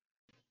viewers.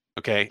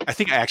 Okay. I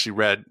think I actually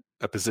read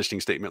a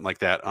positioning statement like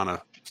that on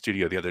a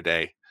studio the other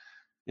day,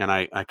 and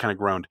I kind of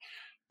groaned.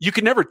 You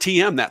could never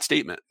TM that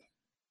statement.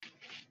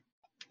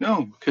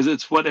 No, because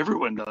it's what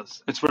everyone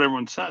does. It's what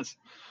everyone says.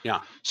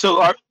 Yeah.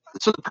 So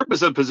the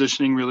purpose of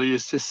positioning really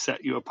is to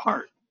set you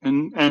apart.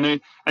 And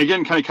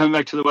again, kind of coming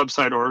back to the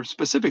website, or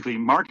specifically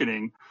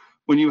marketing,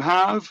 when you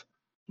have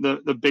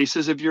the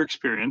basis of your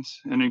experience,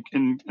 and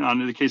in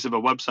the case of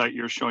a website,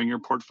 you're showing your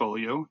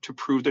portfolio to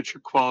prove that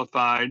you're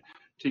qualified,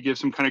 to give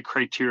some kind of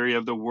criteria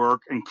of the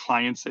work and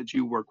clients that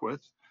you work with,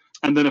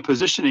 and then a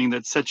positioning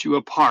that sets you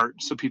apart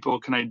so people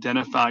can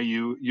identify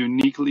you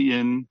uniquely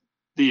in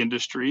the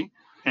industry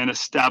and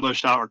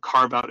establish out or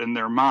carve out in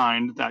their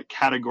mind that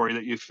category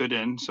that you fit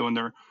in. So when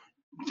they're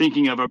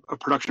thinking of a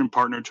production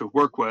partner to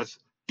work with,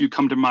 you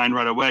come to mind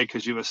right away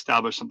because you've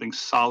established something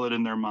solid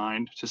in their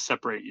mind to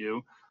separate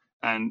you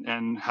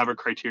and have a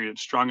criteria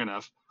that's strong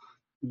enough.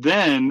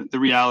 Then the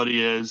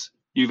reality is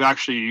you've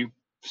actually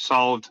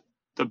solved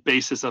the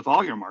basis of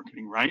all your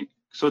marketing, right?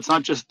 So it's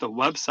not just the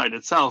website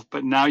itself,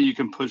 but now you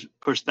can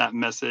push that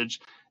message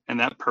and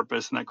that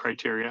purpose and that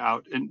criteria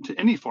out into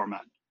any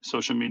format: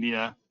 social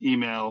media,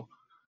 email,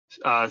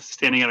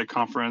 standing at a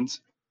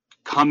conference,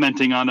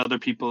 commenting on other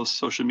people's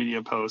social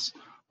media posts,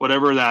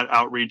 whatever that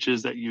outreach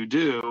is that you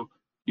do,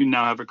 you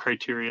now have a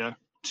criteria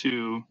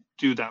to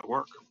do that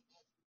work.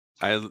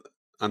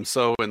 I'm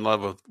so in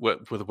love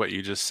with what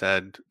you just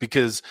said,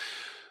 because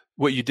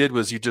what you did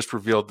was you just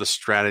revealed the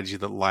strategy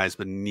that lies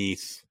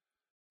beneath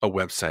a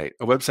website.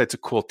 A website's a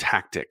cool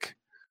tactic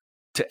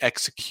to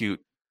execute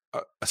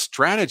a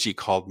strategy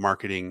called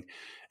marketing.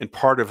 And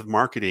part of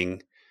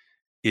marketing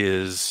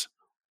is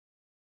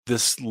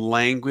this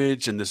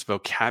language and this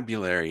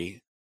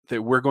vocabulary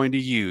that we're going to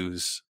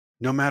use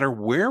no matter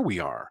where we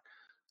are.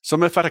 So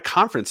I'm at a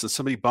conference and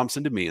somebody bumps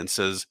into me and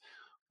says,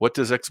 what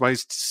does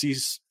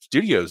XYZ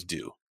Studios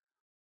do?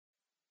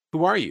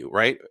 Who are you,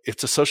 right?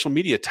 It's a social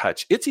media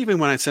touch. It's even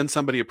when I send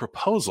somebody a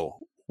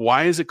proposal.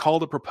 Why is it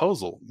called a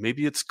proposal?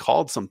 Maybe it's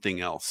called something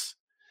else.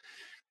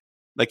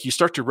 Like you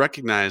start to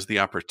recognize the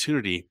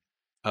opportunity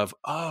of,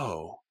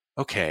 oh,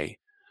 okay,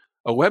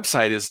 a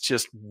website is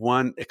just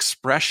one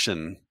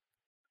expression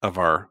of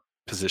our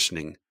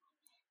positioning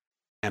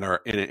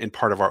and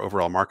part of our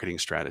overall marketing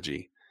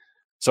strategy.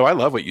 So I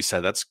love what you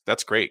said.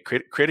 That's great.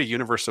 Create a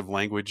universe of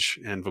language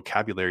and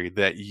vocabulary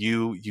that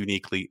you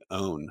uniquely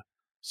own.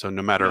 So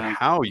no matter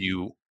how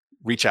you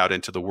reach out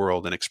into the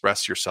world and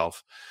express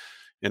yourself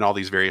in all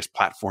these various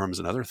platforms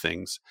and other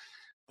things,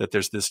 that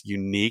there's this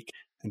unique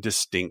and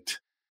distinct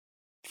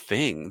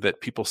thing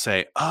that people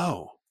say,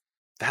 oh,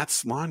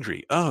 that's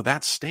Laundry. Oh,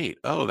 that's State.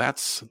 Oh,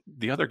 that's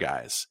the other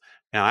guys.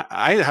 And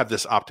I have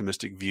this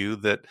optimistic view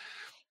that,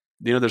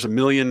 there's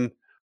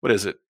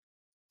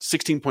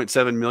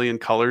 16.7 million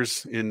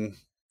colors in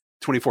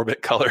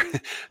 24-bit color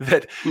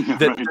that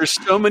right. there's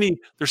so many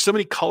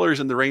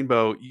colors in the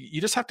rainbow. You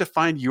just have to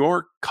find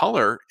your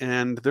color,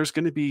 and there's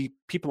going to be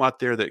people out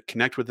there that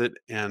connect with it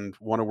and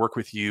want to work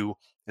with you,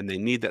 and they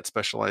need that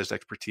specialized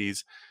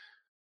expertise.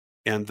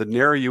 And the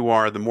narrower you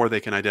are, the more they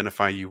can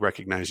identify you,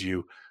 recognize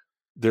you.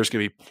 There's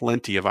going to be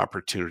plenty of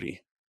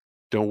opportunity.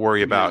 Don't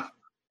worry about,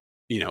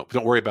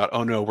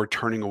 oh no, we're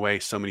turning away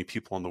so many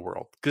people in the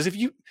world. Because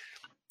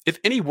if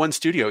any one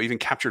studio even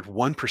captured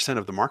 1%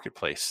 of the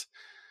marketplace,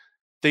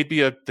 they'd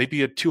be a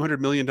 $200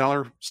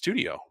 million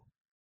studio.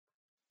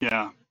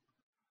 Yeah.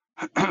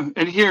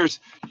 And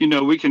here's,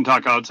 we can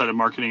talk outside of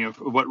marketing of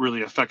what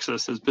really affects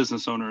us as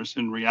business owners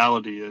in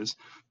reality is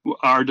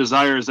our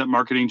desire is that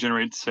marketing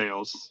generates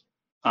sales.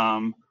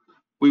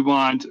 We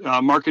want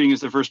marketing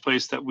is the first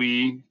place that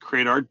we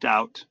create our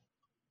doubt.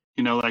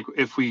 Like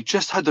if we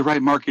just had the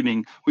right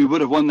marketing, we would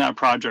have won that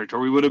project or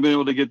we would have been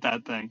able to get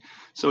that thing.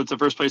 So it's the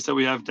first place that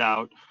we have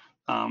doubt.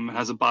 It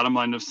has a bottom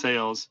line of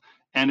sales,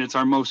 and it's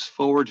our most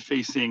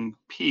forward-facing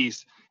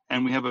piece.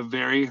 And we have a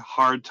very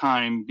hard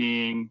time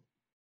being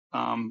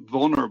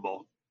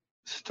vulnerable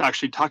to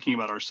actually talking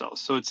about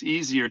ourselves. So it's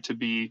easier to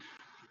be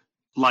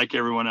like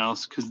everyone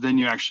else because then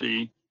you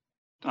actually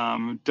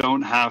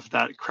don't have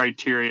that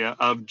criteria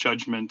of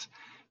judgment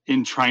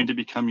in trying to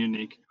become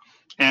unique.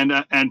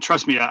 And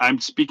trust me, I'm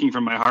speaking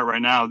from my heart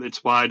right now.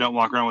 It's why I don't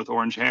walk around with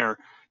orange hair.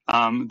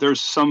 There's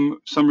some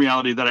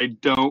reality that I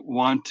don't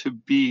want to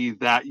be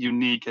that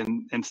unique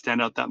and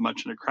stand out that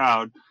much in a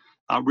crowd,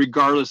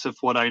 regardless of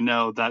what I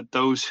know that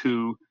those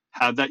who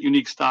have that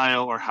unique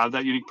style or have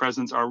that unique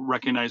presence are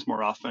recognized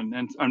more often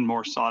and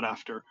more sought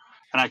after.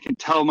 And I can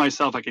tell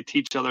myself, I could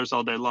teach others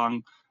all day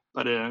long,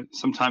 but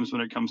sometimes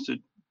when it comes to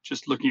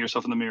just looking at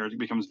yourself in the mirror, it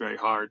becomes very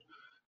hard.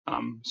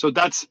 So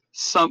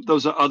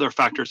those are other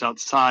factors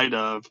outside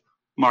of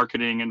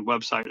marketing and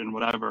website and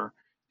whatever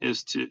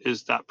is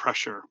that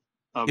pressure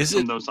of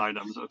those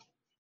items.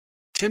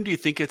 Tim, do you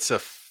think it's a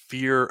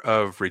fear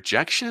of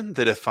rejection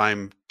that if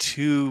I'm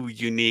too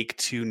unique,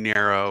 too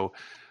narrow,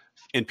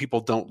 and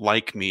people don't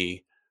like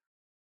me,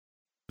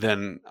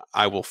 then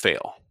I will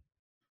fail?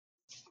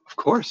 Of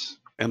course.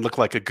 And look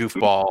like a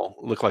goofball,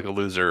 look like a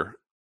loser.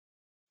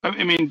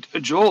 I mean,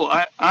 Joel,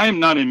 I am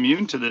not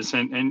immune to this,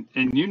 and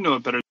you know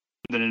it better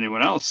than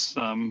anyone else.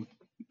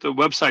 The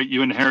website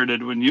you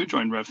inherited when you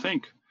joined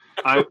RevThink,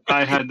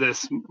 I had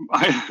this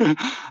I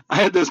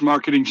had this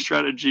marketing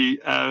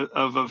strategy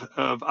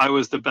of I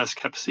was the best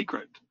kept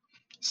secret.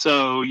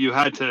 So you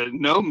had to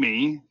know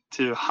me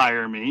to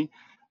hire me.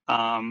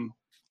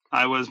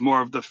 I was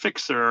more of the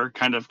fixer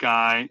kind of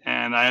guy,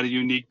 and I had a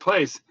unique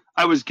place.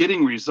 I was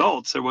getting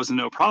results. There wasn't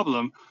no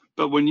problem.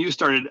 But when you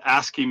started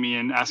asking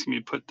me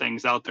to put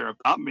things out there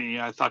about me,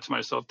 I thought to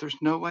myself, there's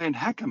no way in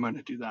heck I'm going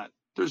to do that.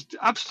 There's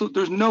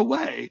no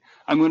way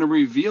I'm going to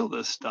reveal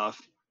this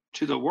stuff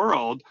to the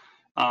world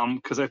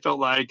because I felt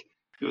like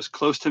it was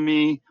close to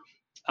me.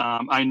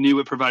 I knew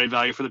it provided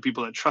value for the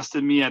people that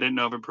trusted me. I didn't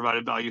know if it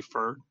provided value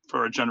for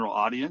a general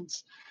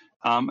audience.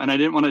 And I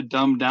didn't want to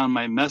dumb down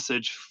my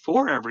message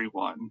for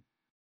everyone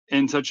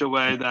in such a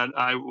way that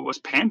I was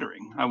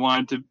pandering. I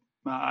wanted to,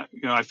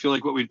 I feel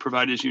like what we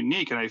provide is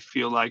unique, and I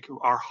feel like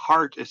our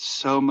heart is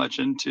so much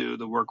into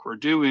the work we're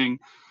doing.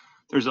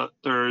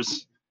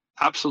 There's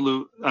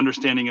absolute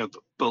understanding of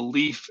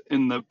belief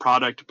in the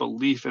product,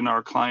 belief in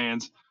our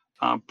clients,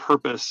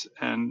 purpose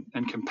and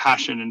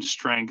compassion and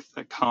strength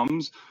that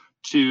comes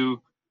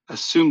to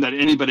assume that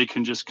anybody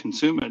can just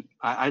consume it.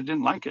 I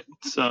didn't like it.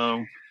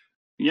 So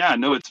yeah,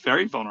 no, it's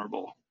very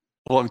vulnerable.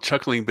 Well, I'm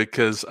chuckling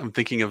because I'm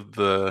thinking of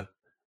the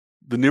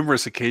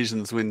numerous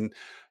occasions when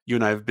you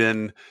and I have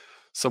been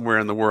somewhere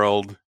in the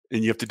world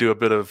and you have to do a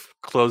bit of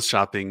clothes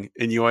shopping,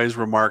 and you always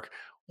remark,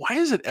 why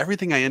is it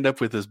everything I end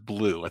up with is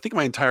blue? I think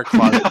my entire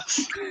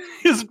closet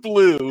is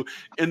blue,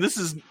 and this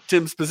is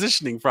Tim's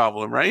positioning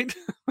problem, right?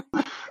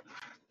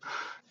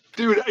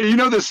 Dude,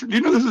 this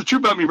is true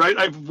about me, right?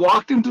 I've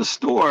walked into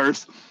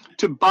stores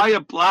to buy a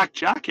black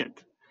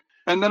jacket,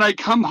 And then I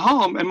come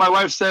home and my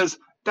wife says,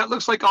 that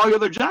looks like all your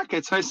other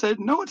jackets. I said,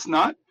 no, it's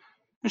not.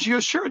 And she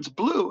goes, sure, it's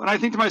blue. And I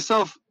think to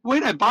myself,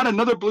 wait, I bought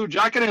another blue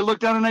jacket. I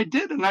looked down and I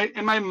did. And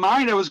in my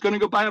mind, I was going to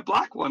go buy a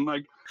black one.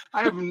 Like,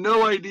 I have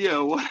no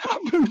idea what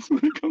happens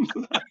when it comes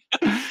to that.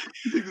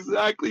 It's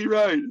exactly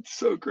right. It's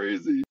so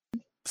crazy.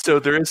 So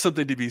there is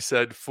something to be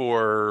said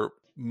for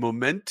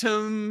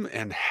momentum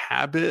and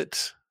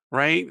habit,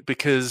 right?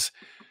 Because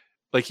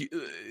like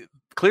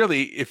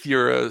clearly, if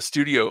you're a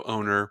studio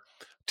owner,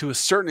 to a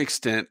certain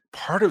extent,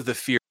 part of the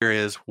fear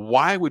is,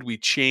 why would we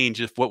change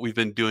if what we've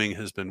been doing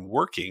has been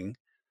working?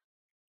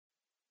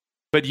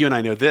 But you and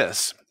I know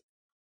this,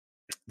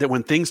 that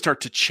when things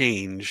start to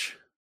change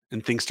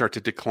and things start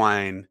to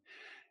decline,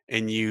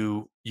 and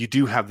you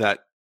do have that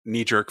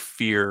knee-jerk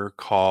fear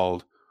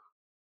called,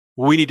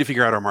 we need to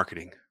figure out our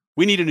marketing.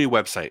 We need a new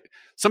website.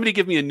 Somebody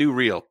give me a new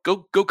reel.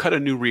 Go cut a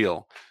new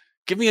reel.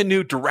 Give me a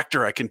new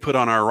director I can put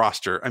on our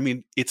roster. I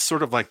mean, it's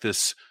sort of like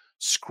this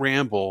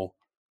scramble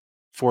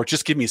for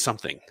just give me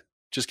something.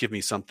 Just give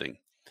me something.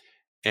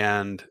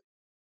 And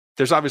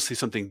there's obviously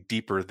something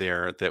deeper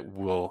there that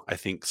will, I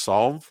think,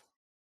 solve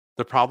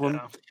the problem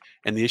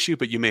and the issue,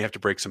 but you may have to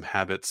break some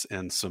habits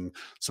and some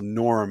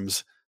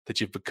norms that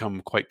you've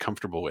become quite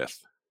comfortable with.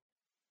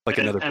 Like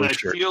another blue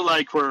shirt. I feel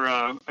like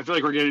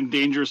we're getting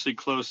dangerously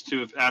close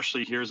to, if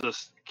Ashley hears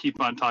us keep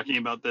on talking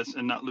about this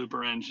and not loop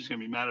her in, she's going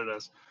to be mad at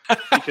us,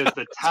 because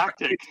the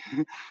tactic,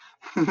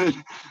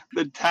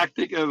 the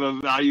tactic of a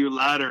value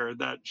ladder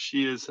that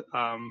she is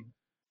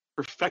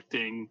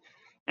perfecting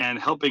and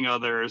helping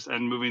others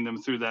and moving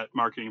them through that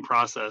marketing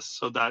process,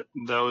 so that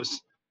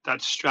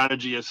that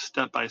strategy is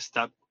step by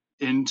step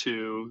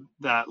into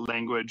that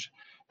language,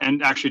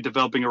 and actually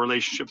developing a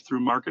relationship through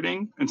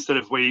marketing instead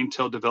of waiting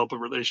till develop a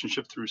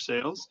relationship through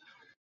sales,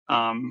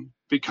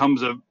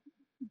 becomes a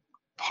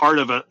part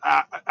of an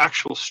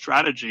actual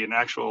strategy, an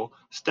actual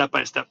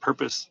step-by-step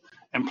purpose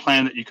and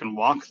plan that you can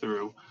walk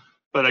through.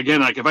 But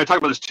again, like if I talk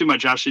about this too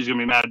much, Ashley's gonna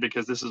be mad,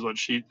 because this is what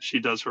she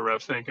does for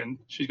RevThink, and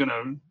she's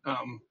gonna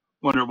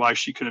wonder why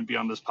she couldn't be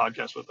on this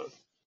podcast with us.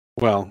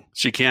 Well,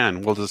 she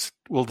can. We'll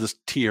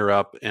just tee her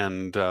up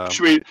and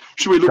should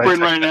we loop her in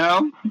right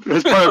now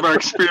as part of our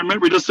experiment?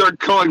 We just start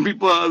calling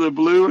people out of the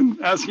blue and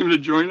asking them to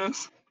join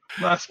us.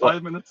 Last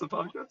 5 minutes of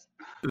podcast.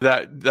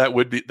 That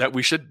would be that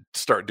we should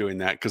start doing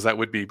that, because that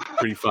would be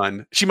pretty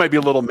fun. She might be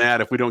a little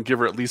mad if we don't give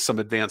her at least some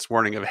advance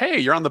warning of, hey,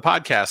 you're on the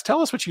podcast.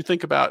 Tell us what you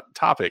think about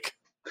topic.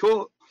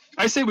 Cool.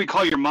 I say we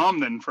call your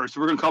mom then first.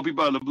 We're gonna call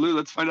people out of the blue.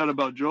 Let's find out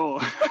about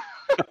Joel.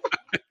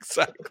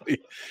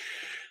 Exactly.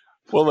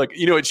 Well, look,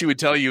 you know what she would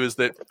tell you is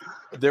that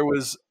there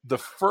was the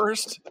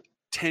first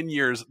 10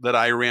 years that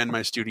I ran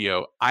my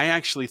studio, I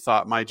actually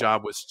thought my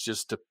job was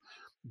just to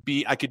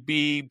I could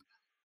be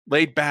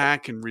laid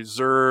back and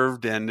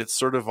reserved, and it's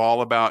sort of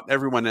all about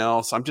everyone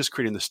else. I'm just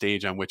creating the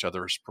stage on which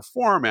others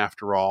perform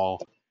after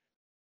all.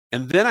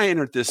 And then I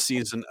entered this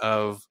season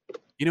of,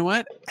 you know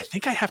what? I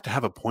think I have to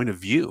have a point of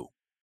view.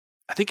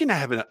 I think I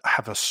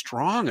have a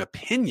strong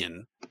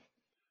opinion,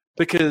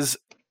 because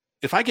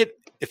if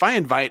I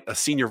invite a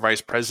senior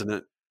vice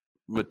president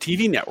with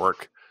TV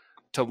network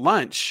to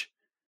lunch,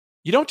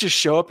 you don't just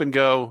show up and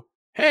go,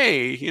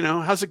 hey,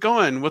 how's it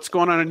going? What's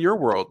going on in your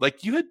world?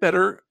 Like, you had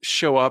better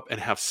show up and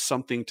have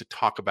something to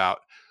talk about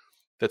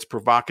that's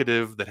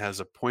provocative, that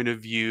has a point of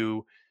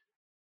view,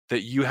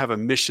 that you have a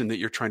mission that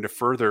you're trying to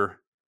further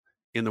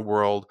in the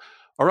world,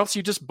 or else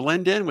you just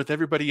blend in with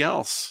everybody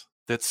else.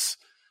 That's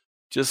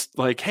just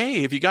like,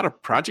 hey, have you got a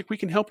project we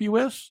can help you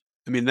with?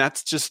 I mean,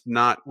 that's just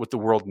not what the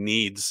world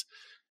needs.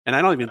 And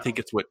I don't even think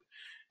it's what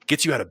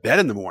gets you out of bed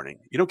in the morning.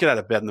 You don't get out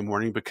of bed in the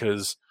morning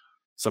because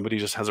somebody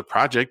just has a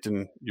project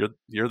and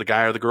you're the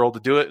guy or the girl to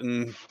do it,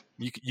 and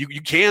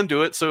you can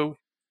do it. So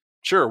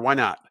sure, why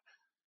not?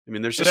 I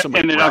mean, there's just so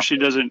much. And it actually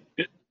doesn't.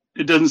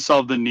 It doesn't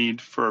solve the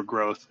need for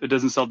growth. It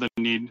doesn't solve the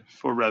need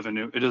for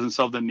revenue. It doesn't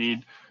solve the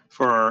need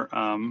for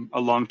a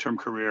long-term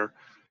career.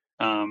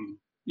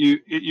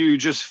 You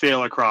just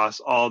fail across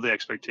all the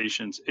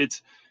expectations.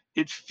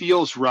 It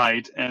feels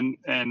right, and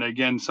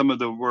again, some of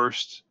the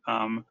worst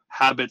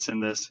habits in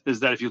this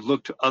is that if you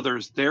look to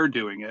others, they're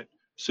doing it,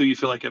 so you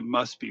feel like it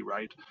must be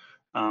right,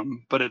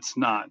 but it's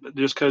not.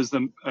 Just because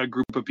a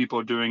group of people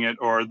are doing it,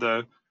 or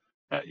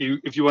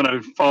if you want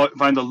to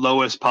find the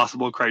lowest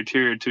possible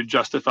criteria to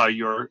justify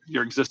your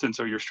existence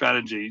or your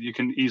strategy, you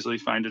can easily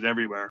find it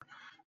everywhere.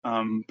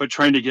 But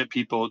trying to get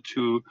people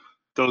to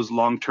those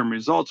long-term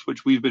results,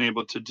 which we've been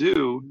able to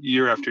do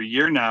year after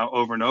year now,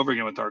 over and over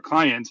again with our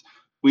clients,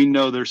 we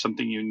know there's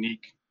something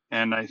unique.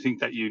 And I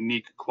think that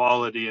unique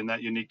quality and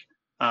that unique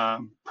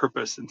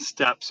purpose and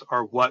steps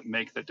are what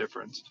make the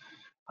difference.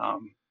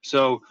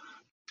 So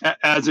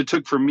as it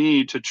took for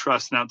me to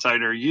trust an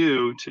outsider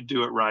you to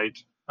do it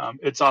right,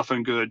 it's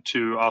often good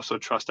to also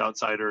trust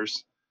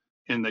outsiders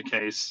in the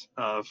case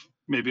of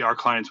maybe our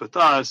clients with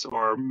us,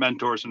 or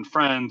mentors and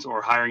friends,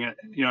 or hiring,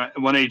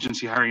 one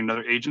agency hiring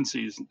another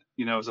agency is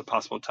a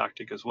possible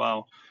tactic as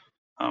well.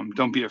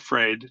 Don't be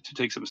afraid to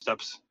take some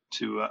steps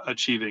to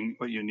achieving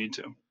what you need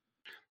to.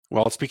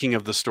 Well, speaking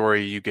of the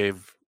story you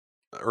gave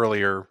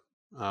earlier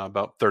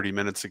about 30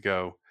 minutes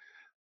ago.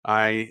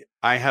 I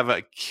have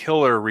a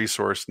killer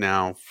resource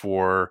now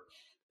for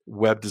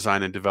web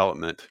design and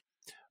development.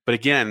 But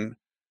again,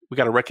 we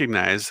got to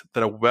recognize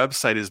that a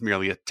website is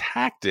merely a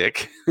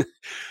tactic.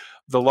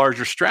 The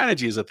larger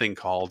strategy is a thing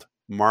called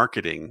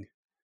marketing,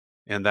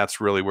 and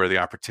that's really where the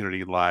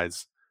opportunity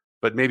lies.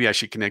 But maybe I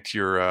should connect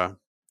your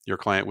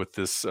client with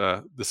this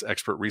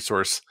expert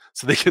resource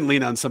so they can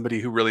lean on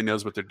somebody who really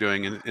knows what they're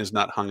doing and is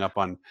not hung up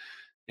on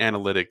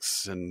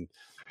analytics and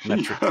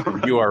metrics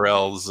and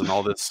URLs and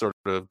all this sort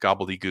of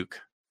gobbledygook.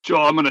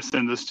 Joel, I'm going to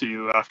send this to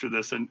you after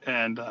this,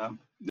 and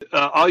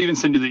I'll even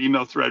send you the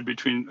email thread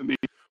between me.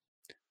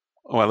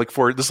 Oh, I look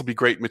forward. This will be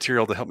great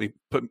material to help me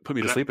put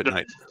me to sleep at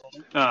night.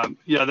 I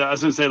was going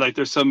to say, like,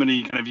 there's so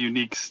many kind of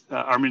unique,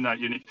 not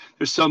unique.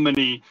 There's so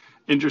many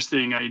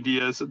interesting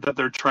ideas that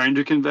they're trying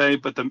to convey,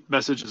 but the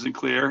message isn't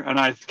clear. And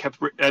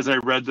as I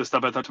read this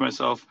stuff, I thought to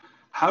myself,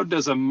 how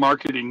does a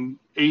marketing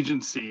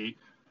agency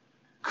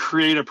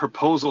create a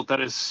proposal that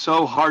is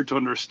so hard to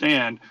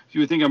understand?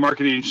 You would think a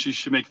marketing agency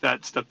should make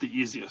that step the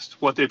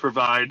easiest. What they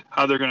provide,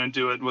 how they're going to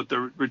do it, what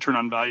the return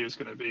on value is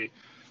going to be.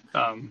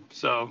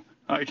 So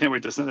I can't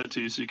wait to send it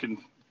to you so you can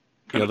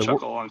kind of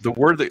chuckle along. The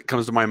word that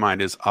comes to my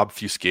mind is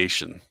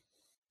obfuscation.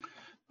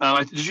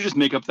 Did you just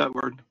make up that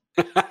word?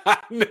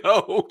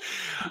 No,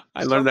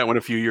 I learned that one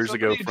a few years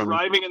ago. From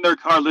driving in their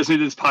car, listening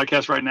to this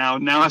podcast right now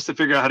has to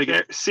figure out how to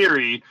get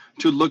Siri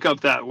to look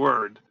up that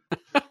word.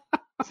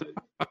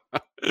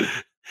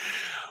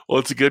 Well,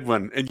 it's a good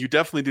one. And you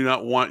definitely do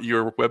not want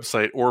your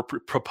website or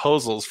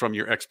proposals from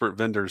your expert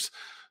vendors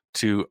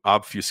to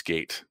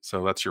obfuscate.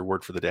 So that's your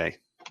word for the day.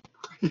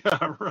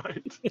 Yeah,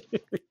 right.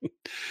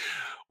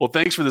 Well,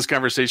 thanks for this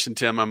conversation,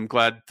 Tim. I'm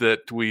glad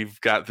that we've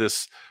got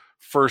this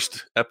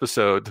first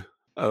episode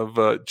of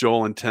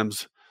Joel and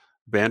Tim's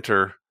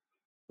banter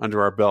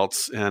under our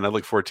belts. And I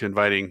look forward to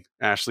inviting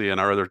Ashley and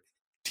our other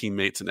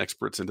teammates and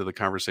experts into the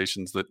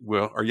conversations that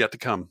are yet to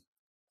come.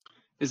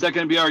 Is that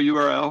going to be our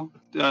URL,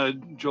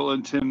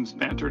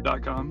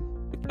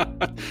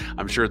 joelandtimsbanter.com?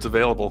 I'm sure it's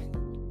available.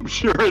 I'm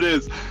sure it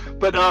is.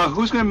 But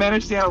who's going to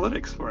manage the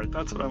analytics for it?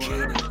 That's what I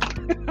want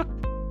to know.